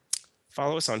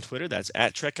follow us on Twitter. That's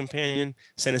 @TrekCompanion.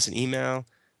 Send us an email.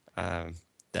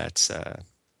 That's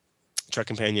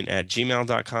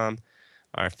TrekCompanion@gmail.com.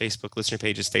 Our Facebook listener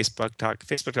page is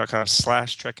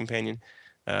facebook.com/TrekCompanion.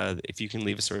 If you can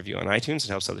leave us a review on iTunes, it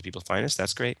helps other people find us.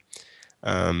 That's great.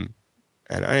 And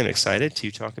I am excited to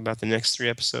talk about the next 3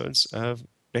 episodes of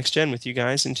Next Gen with you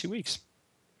guys in 2 weeks.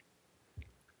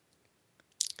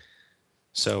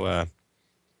 So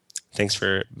thanks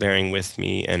for bearing with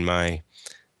me and my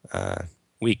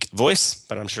weak voice,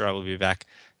 but I'm sure I will be back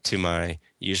to my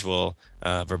usual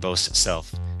verbose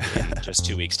self in just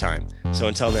 2 weeks' time. So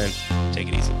until then, take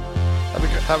it easy. Have a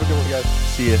good one, guys.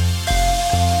 See ya.